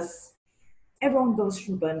caregivers, everyone goes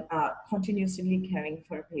through burnout, continuously caring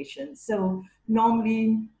for a patient. So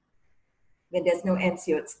normally, when there's no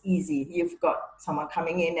NCO, it's easy. You've got someone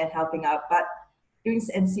coming in and helping out, but during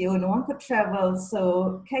NCO, no one could travel,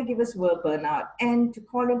 so caregivers were burnout. And to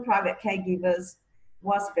call in private caregivers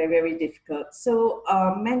was very, very difficult. So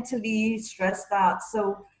mentally stressed out,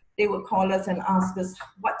 so they would call us and ask us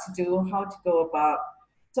what to do, how to go about.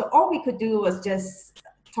 So all we could do was just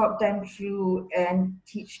talk them through and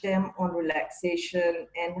teach them on relaxation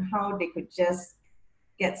and how they could just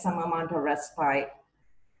get some amount of respite.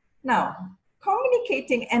 Now,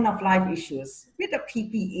 communicating end-of-life issues with a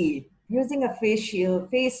PPE, using a face shield,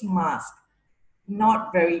 face mask,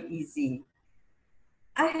 not very easy.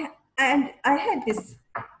 I had this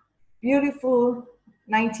beautiful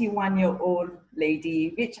 91-year-old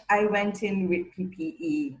lady, which I went in with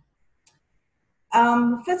PPE.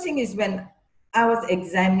 First thing is, when I was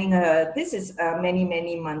examining her, this is many,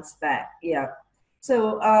 many months back, yeah.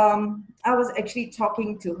 So I was actually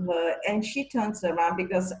talking to her, and she turns around,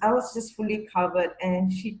 because I was just fully covered,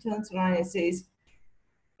 and she turns around and says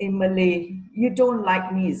in Malay, "You don't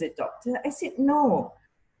like me, is it, doctor?" I said, "No."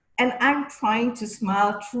 And I'm trying to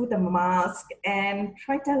smile through the mask and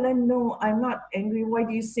try to tell her, "No, I'm not angry. Why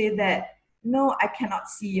do you say that?" "No, I cannot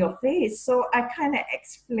see your face." So I kind of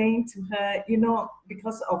explained to her, you know,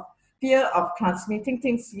 because of fear of transmitting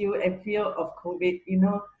things to you and fear of COVID, you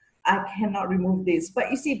know, I cannot remove this. But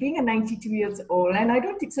you see, being a 92 years old, and I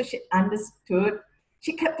don't think so she understood,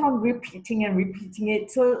 she kept on repeating and repeating it.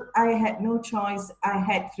 So I had no choice. I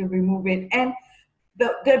had to remove it. And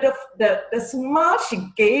the smile she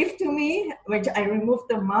gave to me when I removed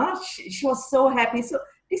the mask, she was so happy. So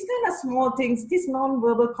these kind of small things, this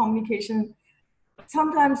non-verbal communication,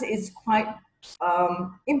 sometimes is quite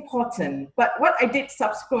important. But what I did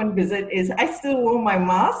subsequent visit is I still wore my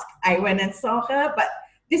mask. I went and saw her, but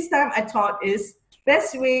this time I thought is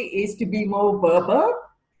best way is to be more verbal.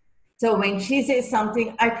 So when she says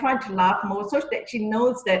something, I try to laugh more so that she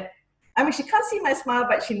knows that, I mean, she can't see my smile,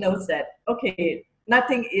 but she knows that, okay,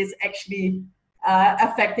 nothing is actually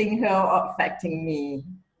affecting her or affecting me.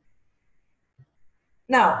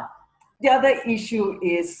 Now, the other issue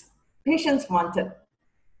is patients wanted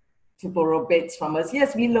to borrow beds from us.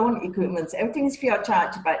 Yes, we loan equipment, everything is free of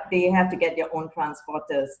charge, but they have to get their own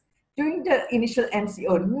transporters. During the initial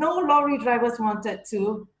MCO, no lorry drivers wanted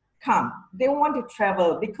to come. They want to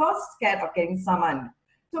travel because scared of getting summoned.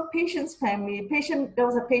 So patient's family, there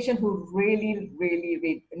was a patient who really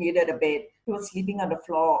needed a bed. He was sleeping on the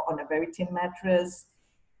floor on a very thin mattress.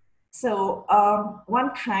 So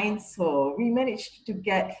one kind soul, we managed to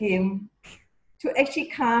get him to actually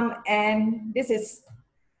come, and this is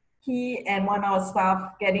he and one of our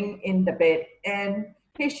staff getting in the bed, and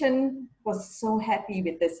patient was so happy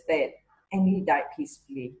with this bed and he died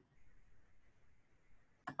peacefully.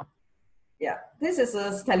 Yeah, this is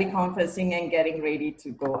us teleconferencing and getting ready to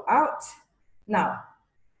go out. Now,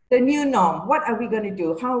 the new norm, what are we going to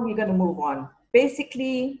do? How are we going to move on?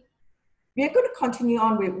 Basically, we're going to continue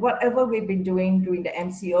on with whatever we've been doing during the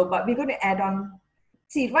MCO, but we're going to add on.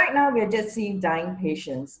 See, right now we're just seeing dying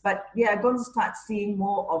patients, but we are going to start seeing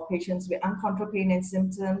more of patients with uncontrolled pain and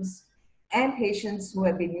symptoms and patients who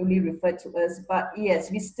have been newly referred to us. But yes,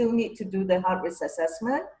 we still need to do the heart risk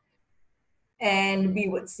assessment. And we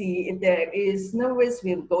would see if there is no risk,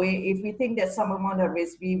 we'll go in. If we think there's some amount of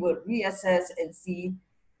risk, we would reassess and see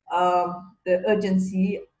the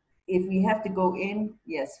urgency. If we have to go in,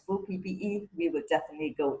 yes, full PPE, we would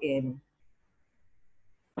definitely go in.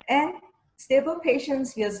 And stable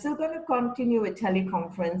patients, we are still going to continue with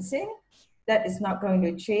teleconferencing. That is not going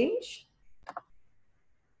to change.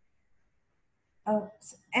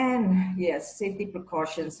 And yes, safety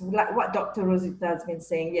precautions, like what Dr. Rosita has been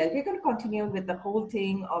saying. Yeah, we're going to continue with the whole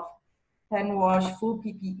thing of hand wash, full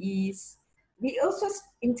PPEs. We also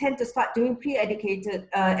intend to start doing pre-education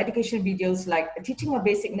videos like teaching of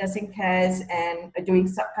basic nursing cares and doing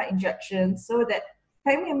subcut injections so that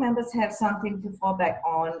family members have something to fall back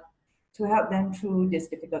on to help them through these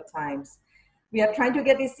difficult times. We are trying to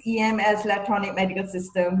get this EMS, electronic medical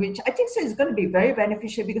system, which I think so is going to be very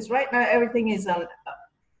beneficial because right now everything is on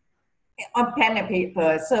pen and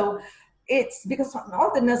paper. So it's because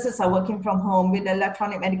all the nurses are working from home with the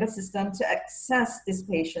electronic medical system to access these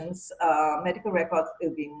patients' medical records. It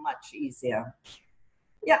will be much easier.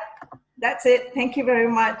 Yeah, that's it. Thank you very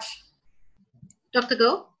much. Dr.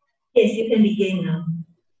 Go? Yes, you can begin now.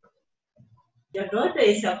 Your daughter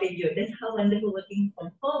is helping you. That's how wonderful working from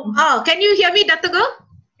home. Oh, can you hear me, Dr. Go?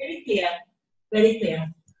 Very clear. Very clear.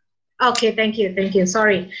 Okay, thank you. Thank you.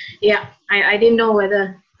 Sorry. Yeah, I didn't know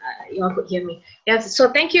whether you all could hear me. Yes,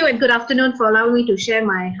 so thank you and good afternoon for allowing me to share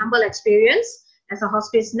my humble experience as a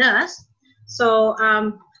hospice nurse. So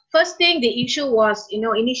first thing, the issue was,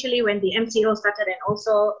 initially when the MCO started and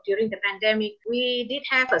also during the pandemic, we did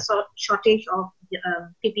have a shortage of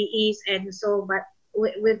PPEs, and so, but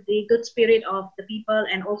with the good spirit of the people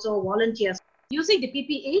and also volunteers using the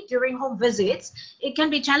PPE during home visits, it can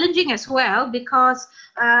be challenging as well because,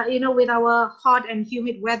 with our hot and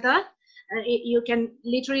humid weather, you can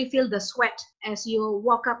literally feel the sweat as you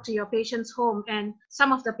walk up to your patient's home. And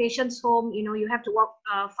some of the patient's home, you have to walk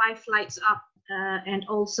 5 flights up. And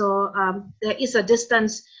also there is a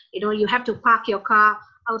distance, you have to park your car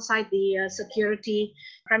outside the security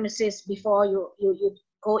premises before you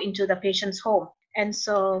go into the patient's home. And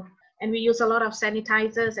so, and we use a lot of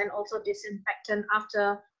sanitizers and also disinfectant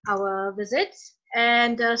after our visits.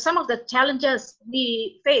 And some of the challenges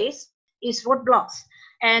we face is roadblocks.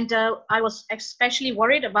 And I was especially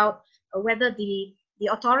worried about whether the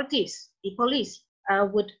authorities, the police,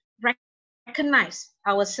 would recognize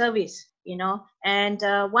our service, and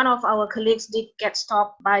one of our colleagues did get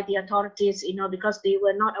stopped by the authorities, because they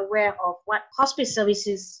were not aware of what hospice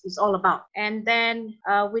services is all about. And then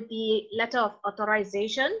with the letter of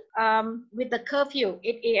authorization, with the curfew,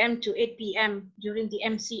 8 a.m. to 8 p.m. during the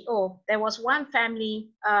MCO, there was one family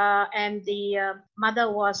and the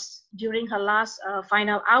mother was during her last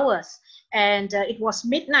final hours, and it was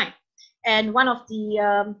midnight. And one of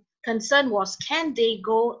the concern was, can they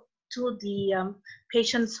go to the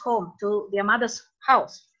patient's home, to their mother's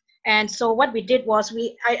house? And so what we did was,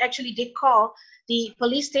 I actually did call the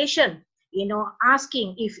police station,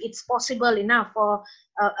 asking if it's possible enough for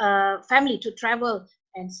a family to travel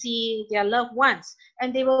and see their loved ones.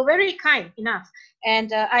 And they were very kind enough.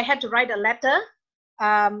 And I had to write a letter,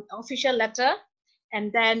 official letter,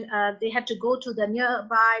 and then they had to go to the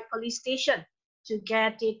nearby police station to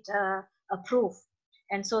get it approved.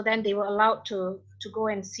 And so then they were allowed to go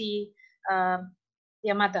and see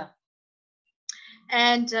their mother.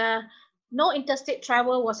 And no interstate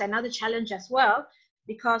travel was another challenge as well,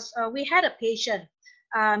 because we had a patient,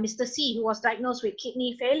 Mr. C, who was diagnosed with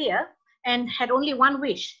kidney failure and had only one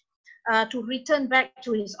wish, to return back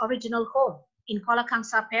to his original home in Kuala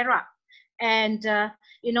Kangsar, Perak. And,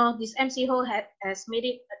 you know, this MC Ho has made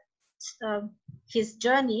it his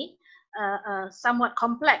journey somewhat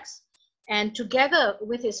complex. And together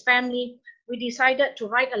with his family, we decided to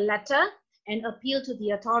write a letter and appeal to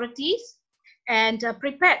the authorities and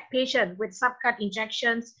prepare patient with subcut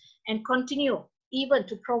injections and continue even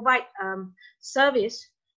to provide service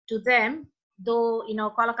to them, though, you know,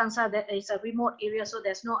 Kuala Kangsar, that is a remote area, so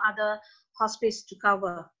there's no other hospice to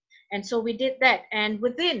cover. And so we did that, and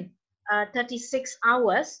within 36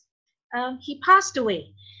 hours, he passed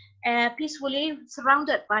away, peacefully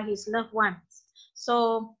surrounded by his loved ones.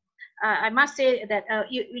 So I must say that,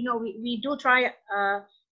 you know, we do try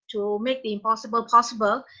to make the impossible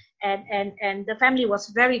possible, and the family was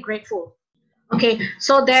very grateful. Okay,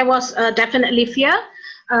 so there was definitely fear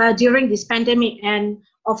during this pandemic, and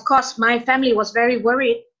of course my family was very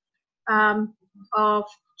worried of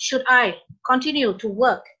should I continue to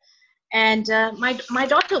work. And my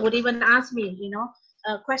daughter would even ask me, you know,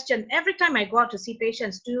 a question every time I go out to see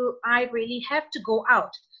patients: do I really have to go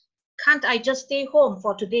out? Can't I just stay home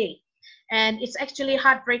for today? And it's actually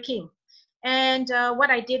heartbreaking. And what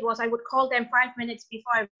I did was I would call them 5 minutes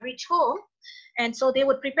before I reach home. And so they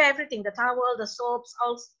would prepare everything, the towel, the soaps,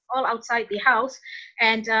 all outside the house.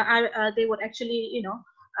 And they would actually, you know,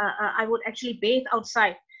 I would actually bathe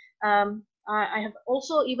outside. I have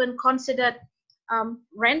also even considered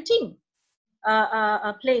renting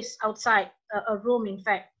a place outside, a room, in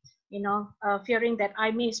fact, you know, fearing that I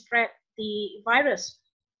may spread the virus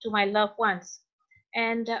to my loved ones.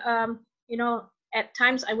 And, you know, at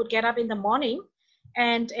times I would get up in the morning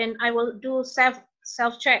and I will do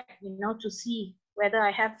self-check, you know, to see whether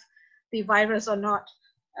I have the virus or not,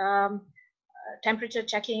 temperature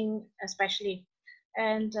checking especially.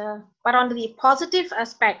 And but on the positive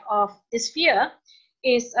aspect of this fear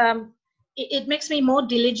is it makes me more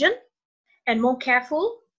diligent and more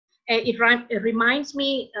careful. It reminds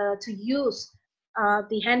me to use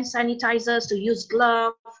the hand sanitizers, to use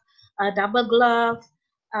glove, double glove.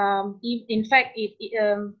 In fact,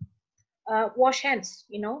 wash hands,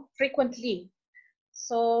 you know, frequently.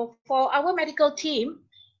 So for our medical team,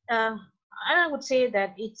 I would say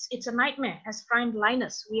that it's a nightmare as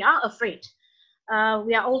frontliners. We are afraid.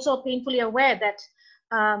 We are also painfully aware that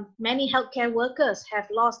many healthcare workers have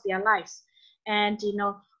lost their lives, and you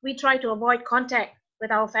know, we try to avoid contact with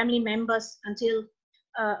our family members until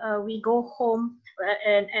we go home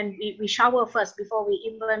and we shower first before we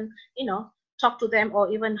even, you know, talk to them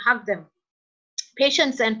or even hug them.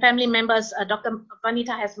 Patients and family members, Dr.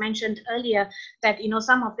 Vanita has mentioned earlier that, you know,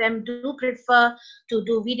 some of them do prefer to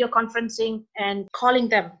do video conferencing and calling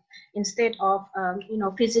them instead of, you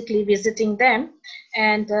know, physically visiting them.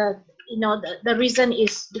 And, you know, the reason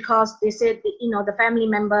is because they said, you know, the family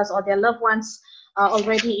members or their loved ones are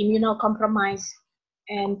already immunocompromised.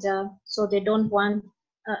 And so they don't want,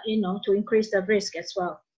 you know, to increase the risk as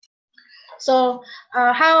well. So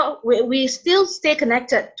how we still stay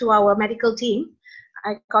connected to our medical team.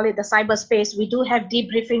 I call it the cyberspace. We do have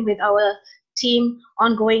debriefing with our team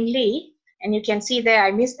ongoingly, and you can see there I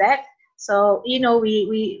missed that. So, you know,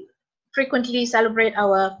 we frequently celebrate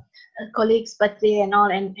our colleagues' birthday and all,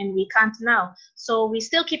 and we can't now. So we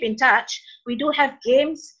still keep in touch. We do have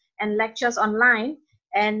games and lectures online,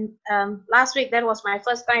 and last week that was my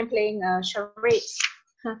first time playing charades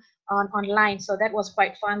online, so that was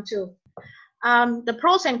quite fun too. The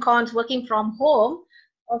pros and cons working from home: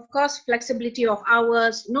 of course, flexibility of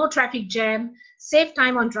hours, no traffic jam, save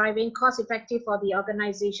time on driving, cost effective for the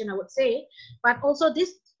organization, I would say. But also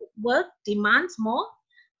this work demands more.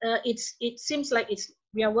 It seems like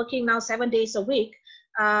we are working now 7 days a week,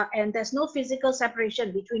 and there's no physical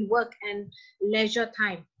separation between work and leisure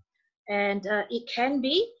time. And it can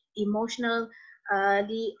be emotionally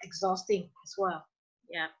exhausting as well.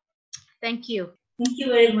 Yeah, thank you. Thank you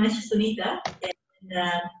very much, Sunita. And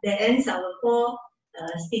that ends our 4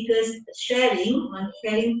 speakers sharing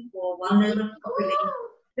for vulnerable population.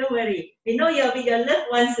 Don't worry, we know you're with your loved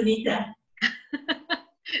ones, Sunita.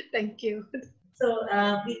 Thank you. So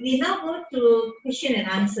we now go to question and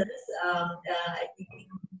answers. I think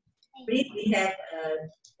we have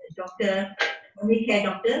family care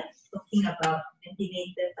doctor talking about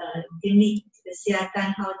antenatal clinic,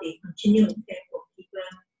 kesihatan, how they continue to care for people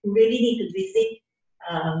who really need to visit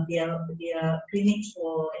their clinics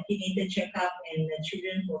for antenatal checkup and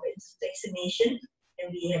children for vaccination.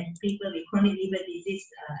 and we have people with chronic liver disease,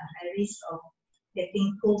 high risk of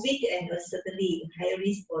getting COVID, and certainly high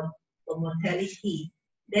risk for mortality.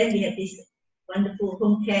 Then we have this wonderful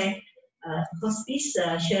home care hospice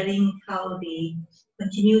sharing how they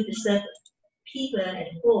continue to serve people at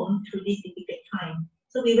home through this difficult time.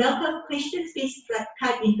 So we welcome questions. Please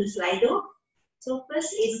type into Slido. So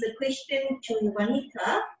first is the question to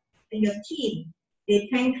Vanita and your team. They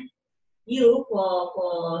thank you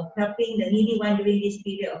for helping the needy one during this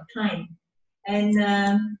period of time.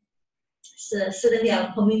 And certainly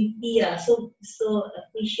our community are so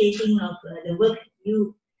appreciating of the work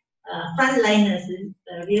you frontliners,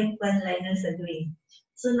 real frontliners are doing.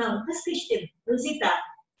 So now, first question, Rosita,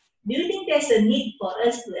 do you think there's a need for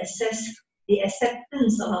us to assess the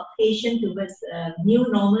acceptance of our patient towards new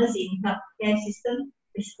normals in healthcare system?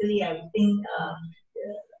 Basically, I think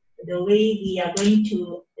the way we are going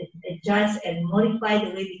to adjust and modify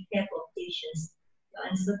the way we care for patients. Your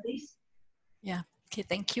answer, please. Yeah. Okay.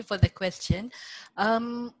 Thank you for the question.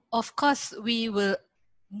 Of course, we will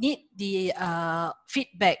need the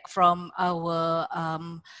feedback from our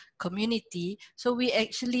community. So we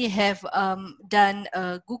actually have done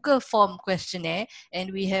a Google form questionnaire,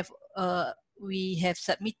 and we have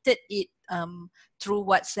submitted it through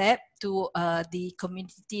WhatsApp to the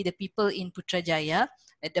community, the people in Putrajaya.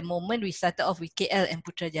 At the moment, we started off with KL and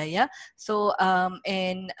Putrajaya. So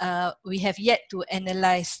we have yet to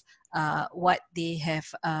analyze what they have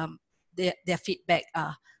their feedback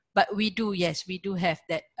are. But we do, yes, we do have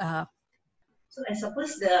that. So I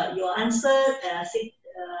suppose your answer,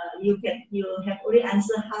 you have already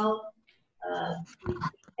answered how we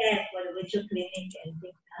prepare for the virtual clinic and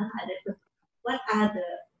things. What are the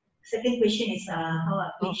second question is how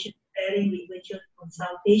are patients preparing with virtual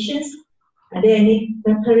consultations? Are there any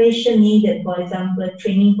preparation needed, for example,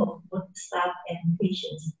 training for both staff and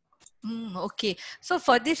patients? Okay, so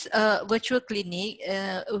for this virtual clinic,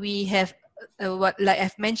 we have like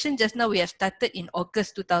I've mentioned just now, we have started in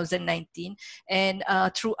August 2019, and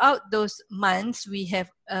throughout those months, we have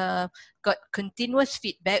got continuous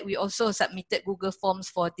feedback. We also submitted Google Forms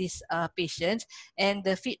for these patients, and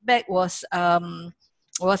the feedback was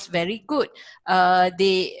very good.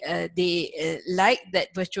 They like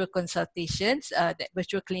that virtual consultations, that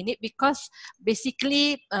virtual clinic, because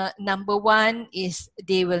basically number one is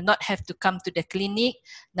they will not have to come to the clinic.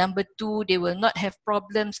 Number two, they will not have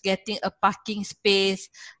problems getting a parking space.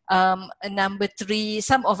 Number three,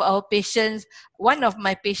 some of our patients, one of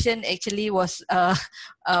my patients actually was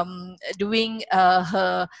doing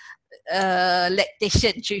her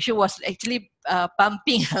lactation. She was actually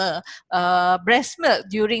pumping her breast milk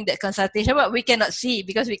during that consultation, but we cannot see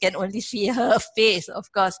because we can only see her face, of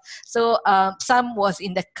course. So some was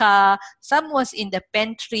in the car, some was in the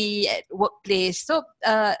pantry at workplace. So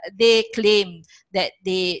they claim that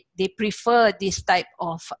they prefer this type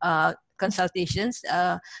of consultations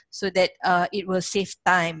so that it will save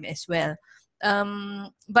time as well.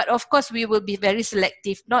 But of course, we will be very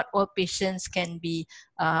selective. Not all patients can be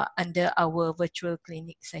under our virtual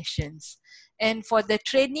clinic sessions. And for the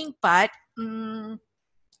training part,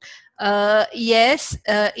 yes,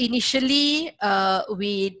 initially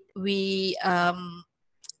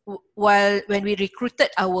when we recruited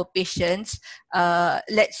our patients,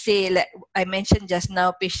 let's say, like I mentioned just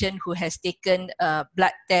now, patient who has taken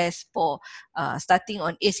blood test for starting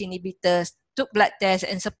on ACE inhibitors, took blood test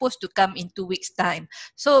and supposed to come in 2 weeks' time.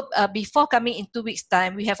 So before coming in 2 weeks'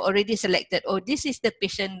 time, we have already selected, this is the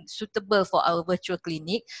patient suitable for our virtual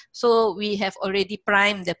clinic. So we have already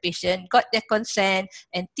primed the patient, got their consent,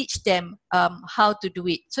 and teach them how to do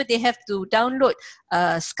it. So they have to download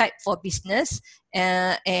Skype for Business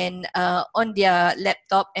and on their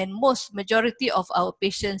laptop, and majority of our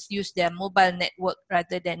patients use their mobile network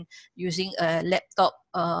rather than using a laptop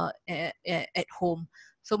at home.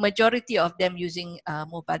 So majority of them using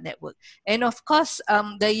mobile network. And of course,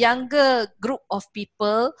 the younger group of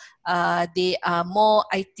people, they are more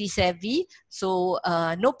IT savvy, so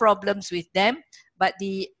no problems with them. But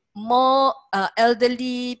the more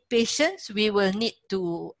elderly patients, we will need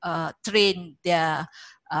to train their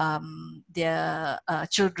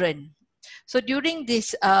children. So during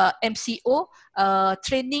this MCO,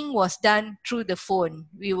 training was done through the phone.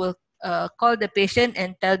 We will call the patient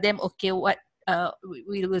and tell them, okay,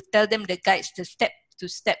 we will tell them the guides to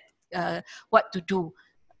step, what to do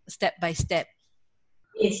step by step.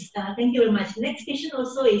 Yes, thank you very much. Next question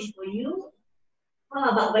also is for you.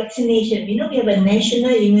 How about vaccination? We know we have a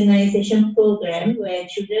national immunization program where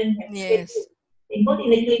children have both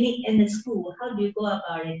in the clinic and the school. How do you go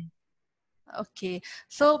about it? Okay,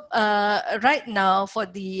 so right now for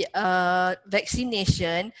the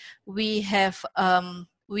vaccination, we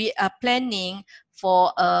are planning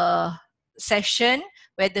for a session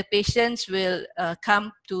where the patients will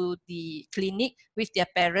come to the clinic with their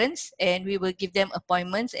parents, and we will give them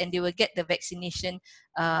appointments, and they will get the vaccination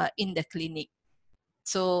in the clinic.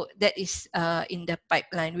 So that is in the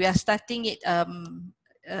pipeline. We are starting it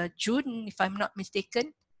June, if I'm not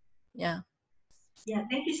mistaken. Yeah. Yeah,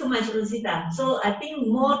 thank you so much, Rosita. So I think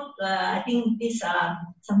I think this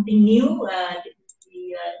something new.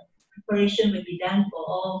 The preparation will be done for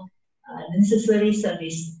all necessary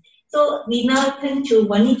service. So we now turn to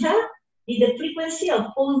Juanita. Did the frequency of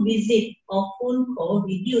home visit or phone call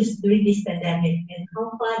reduce during this pandemic, and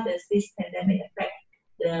how far does this pandemic affect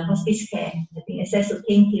the hospice care? I think access to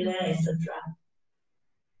painkiller, etc.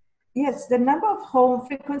 Yes, the number of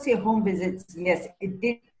frequency of home visits, yes, it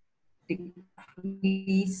did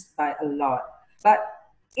decrease by a lot. But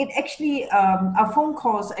it actually, our phone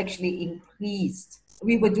calls actually increased.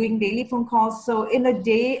 We were doing daily phone calls. So in a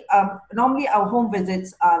day, normally our home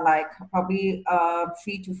visits are like probably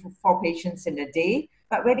 3 to 4 patients in a day.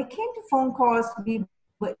 But when it came to phone calls, we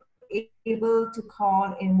were able to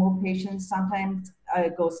call in more patients. Sometimes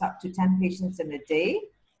it goes up to 10 patients in a day.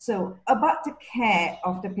 So about the care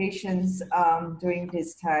of the patients during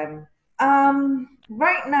this time,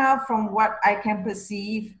 right now, from what I can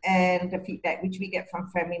perceive and the feedback which we get from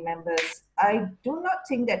family members, I do not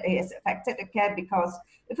think that it has affected the care, because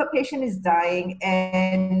if a patient is dying,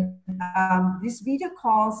 and these video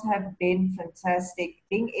calls have been fantastic,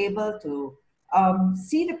 being able to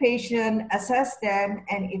see the patient, assess them,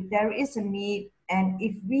 and if there is a need, and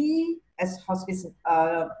if we as hospice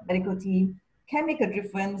medical team can make a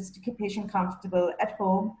difference to keep patient comfortable at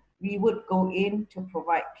home, we would go in to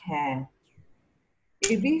provide care.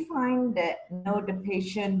 If we find that the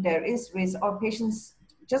patient, there is risk, or patients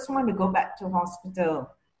just want to go back to hospital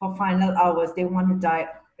for final hours, they want to die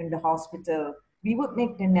in the hospital, we would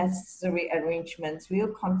make the necessary arrangements.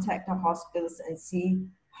 We'll contact the hospitals and see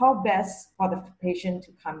how best for the patient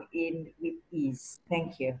to come in with ease.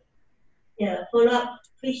 Thank you. Yeah, follow-up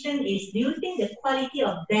question is, do you think the quality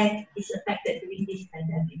of death is affected during this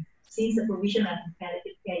pandemic, since the provision of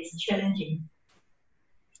palliative care is challenging?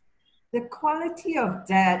 The quality of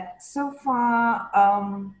death, so far,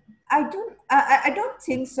 I don't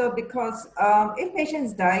think so, because if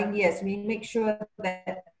patients dying, yes, we make sure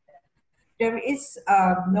that there is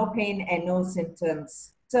no pain and no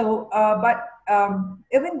symptoms. So, but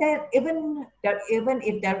even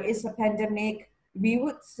if there is a pandemic, we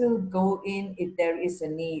would still go in if there is a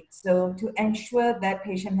need. So to ensure that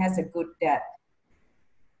patient has a good death.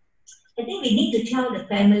 I think we need to tell the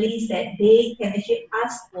families that they can actually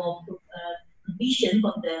ask for permission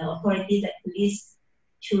from the authorities like police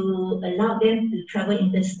to allow them to travel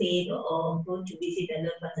interstate or go to visit their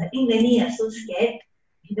loved ones. I think many are so scared,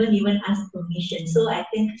 you don't even ask permission. So I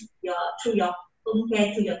think through your home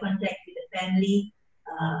care, through your contact with the family,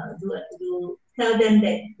 do tell them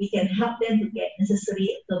that we can help them to get necessary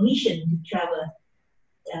permission to travel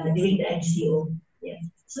during the MCO. Yes.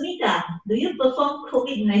 Sunita, do you perform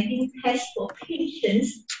COVID-19 tests for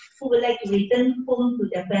patients who would like to return home to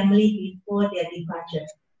their family before their departure?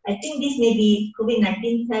 I think this may be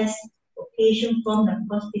COVID-19 tests for patients from the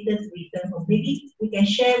hospital to return home. Maybe we can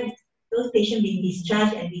share with those patients being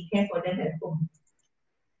discharged and we care for them at home.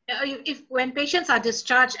 When patients are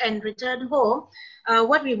discharged and return home,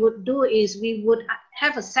 what we would do is we would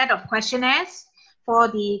have a set of questionnaires for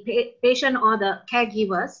the patient or the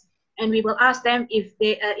caregivers, and we will ask them if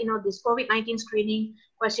they, this COVID-19 screening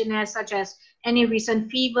questionnaires, such as any recent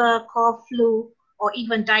fever, cough, flu, or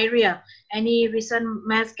even diarrhea, any recent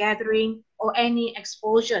mass gathering, or any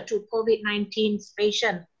exposure to COVID-19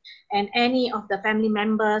 patient, and any of the family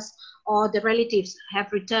members or the relatives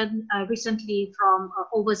have returned recently from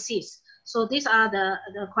overseas. So these are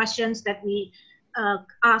the questions that we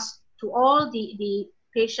ask to all the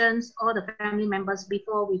patients or the family members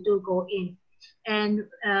before we do go in, and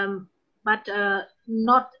but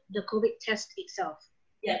not the COVID test itself.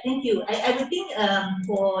 Yeah, thank you. I would think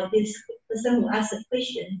for this person who asked the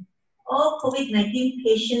question, all COVID-19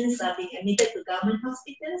 patients are being admitted to government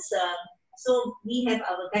hospitals. So we have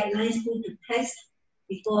our guidelines to test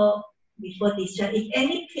before discharge. If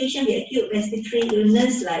any patient with acute respiratory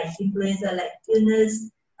illness like influenza like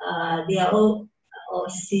illness, they are all, or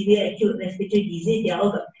severe acute respiratory disease, they are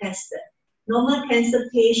all got tested. Normal cancer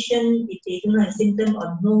patient, if they do not have symptom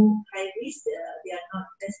or no high risk, they are not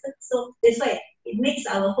tested. So that's why it makes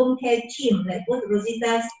our home care team, like both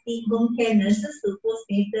Rosita's team, home care nurses to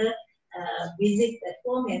postnatal visit at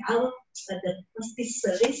home, and our the hospice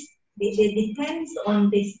service, they depends on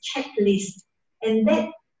this checklist, and that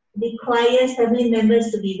requires family members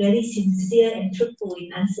to be very sincere and truthful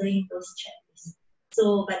in answering those checklists.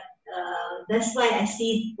 So, but that's why I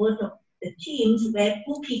see both of the teams wear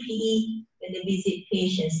full PPE when they visit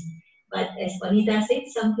patients. But as Vanita said,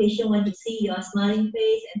 some patients want to see your smiling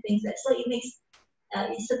face and things like that. So it makes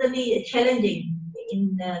it's certainly challenging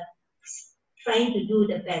in trying to do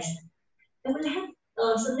the best. I will have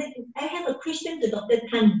I have a question to Dr.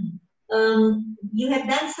 Tan. You have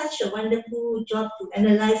done such a wonderful job to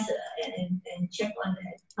analyze and check on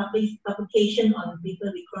the publication on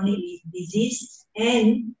people with chronic disease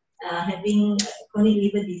and having chronic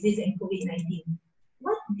liver disease and COVID-19.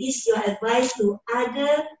 What is your advice to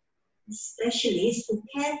other specialists who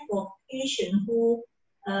care for patients who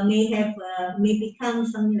may become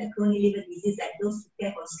something like chronic liver disease, like those who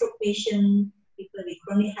care for stroke patients, people with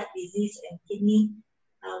chronic heart disease and kidney?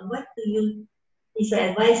 What is your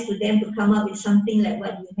advice to them to come up with something like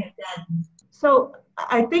what you have done? So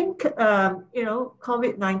I think,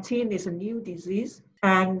 COVID-19 is a new disease,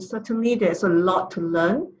 and certainly there's a lot to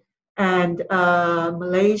learn. And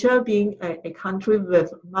Malaysia being a country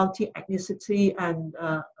with multi-ethnicity, and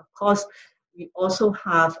of course, we also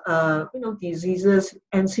have, diseases,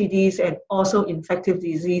 NCDs, and also infective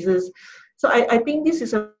diseases. So I think this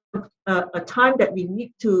is a time that we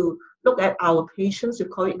need to look at our patients with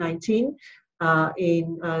COVID-19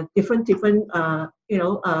 in different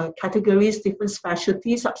categories, different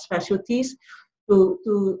specialties, subspecialties,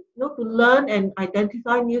 to learn and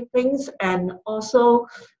identify new things, and also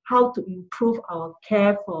how to improve our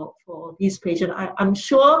care for these patients. I'm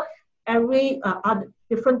sure every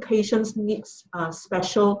different patients needs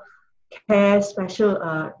special care, special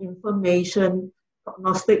information,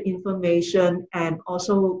 prognostic information, and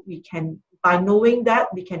also we can, by knowing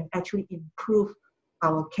that, we can actually improve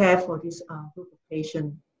our care for this group of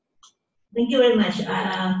patients. Thank you very much.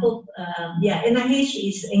 I hope, NIH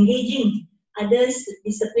is engaging others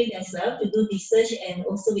discipline as well to do research, and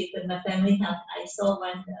also with my family health. I saw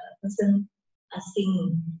one person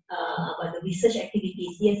asking about the research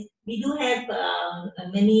activities. Yes, we do have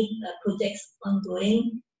many projects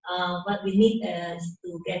ongoing. What we need is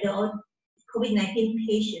to gather all COVID-19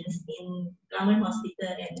 patients in government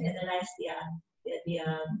hospital and analyze their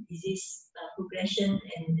disease progression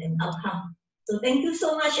and outcome. So thank you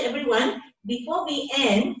so much, everyone. Before we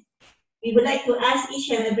end, we would like to ask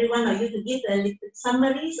each and every one of you to give a little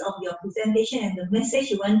summaries of your presentation and the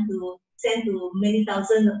message you want to send to many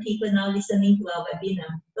thousands of people now listening to our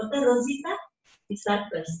webinar. Dr. Rosita, you start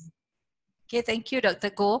first. Okay, thank you,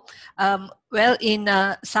 Dr. Goh. Well, in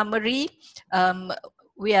summary,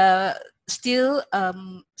 we are still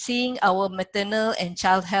seeing our maternal and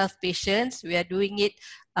child health patients. We are doing it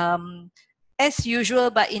as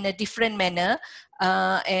usual, but in a different manner.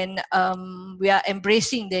 And we are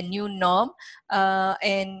embracing the new norm.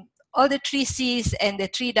 And all the 3 C's and the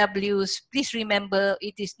 3 W's, please remember,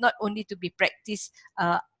 it is not only to be practiced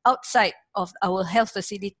outside of our health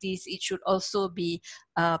facilities, it should also be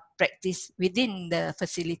practiced within the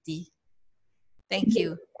facility. Thank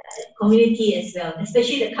you. Community as well,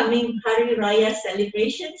 especially the coming Hari Raya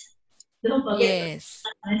celebrations. Don't forget the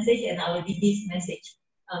message and our disease message.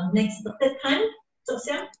 Next, Dr. Tan,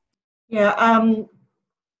 Sosia. Yeah,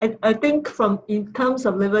 I think in terms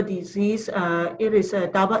of liver disease, it is a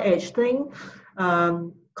double-edged thing.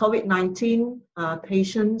 COVID-19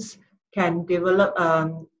 patients can develop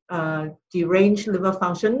deranged liver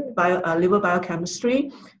function by liver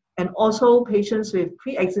biochemistry, and also patients with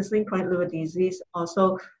pre-existing chronic liver disease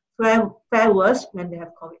also fare worse when they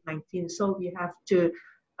have COVID-19. So we have to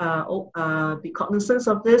be cognizant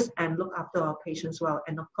of this and look after our patients well.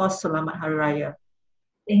 And of course, Selamat Hari Raya.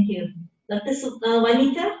 Thank you. Dr.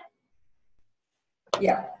 Vanita?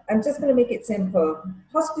 Yeah, I'm just going to make it simple.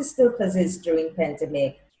 Hospice still persists during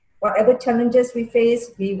pandemic. Whatever challenges we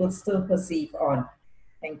face, we will still perceive on.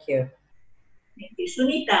 Thank you. Thank you.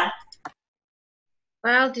 Sunita?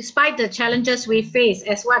 Well, despite the challenges we face,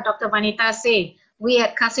 as what Dr. Vanita said, we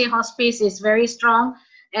at Kasih Hospice is very strong,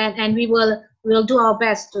 and we will do our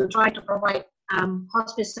best to try to provide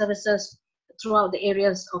hospice services throughout the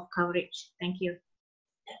areas of coverage. Thank you.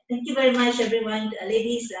 Thank you very much, everyone.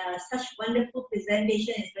 Ladies, such wonderful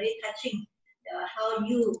presentation. It's very touching how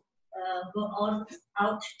you go on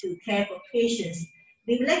out to care for patients.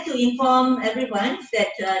 We would like to inform everyone that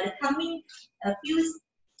the coming few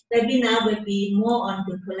webinar will be more on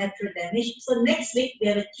the collateral damage. So next week, we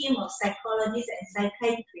have a team of psychologists and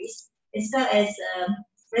psychiatrists, as well as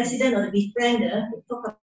resident or the befriender, to talk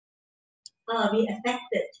about how are we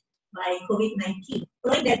affected by COVID-19.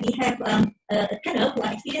 Following that, we have a panel who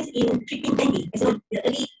are experienced in treating dengue, as well as the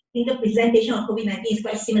early think the presentation of COVID-19 is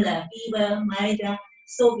quite similar. Fever, malaria.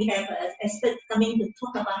 So we have experts coming to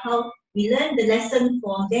talk about how we learn the lesson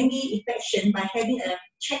from dengue infection by having a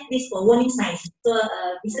checklist for warning signs. So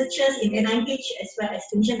researchers in NIH as well as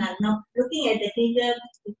clinicians are now looking at the clinical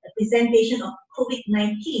presentation of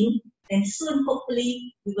COVID-19, and soon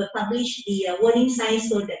hopefully we will publish the warning signs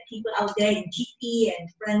so that people out there in GP and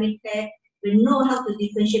primary care will know how to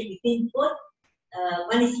differentiate between both.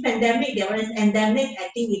 One is pandemic, the other is endemic. I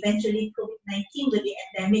think eventually COVID-19 will be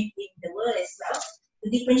endemic in the world as well. To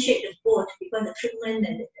differentiate the both, because the treatment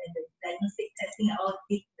and the diagnostic testing are all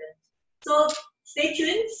different. So stay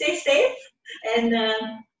tuned, stay safe, and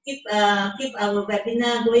keep our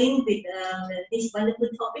webinar going with these wonderful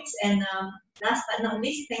topics. And last but not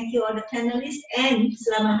least, thank you all the panelists, and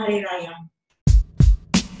Selamat Hari Raya.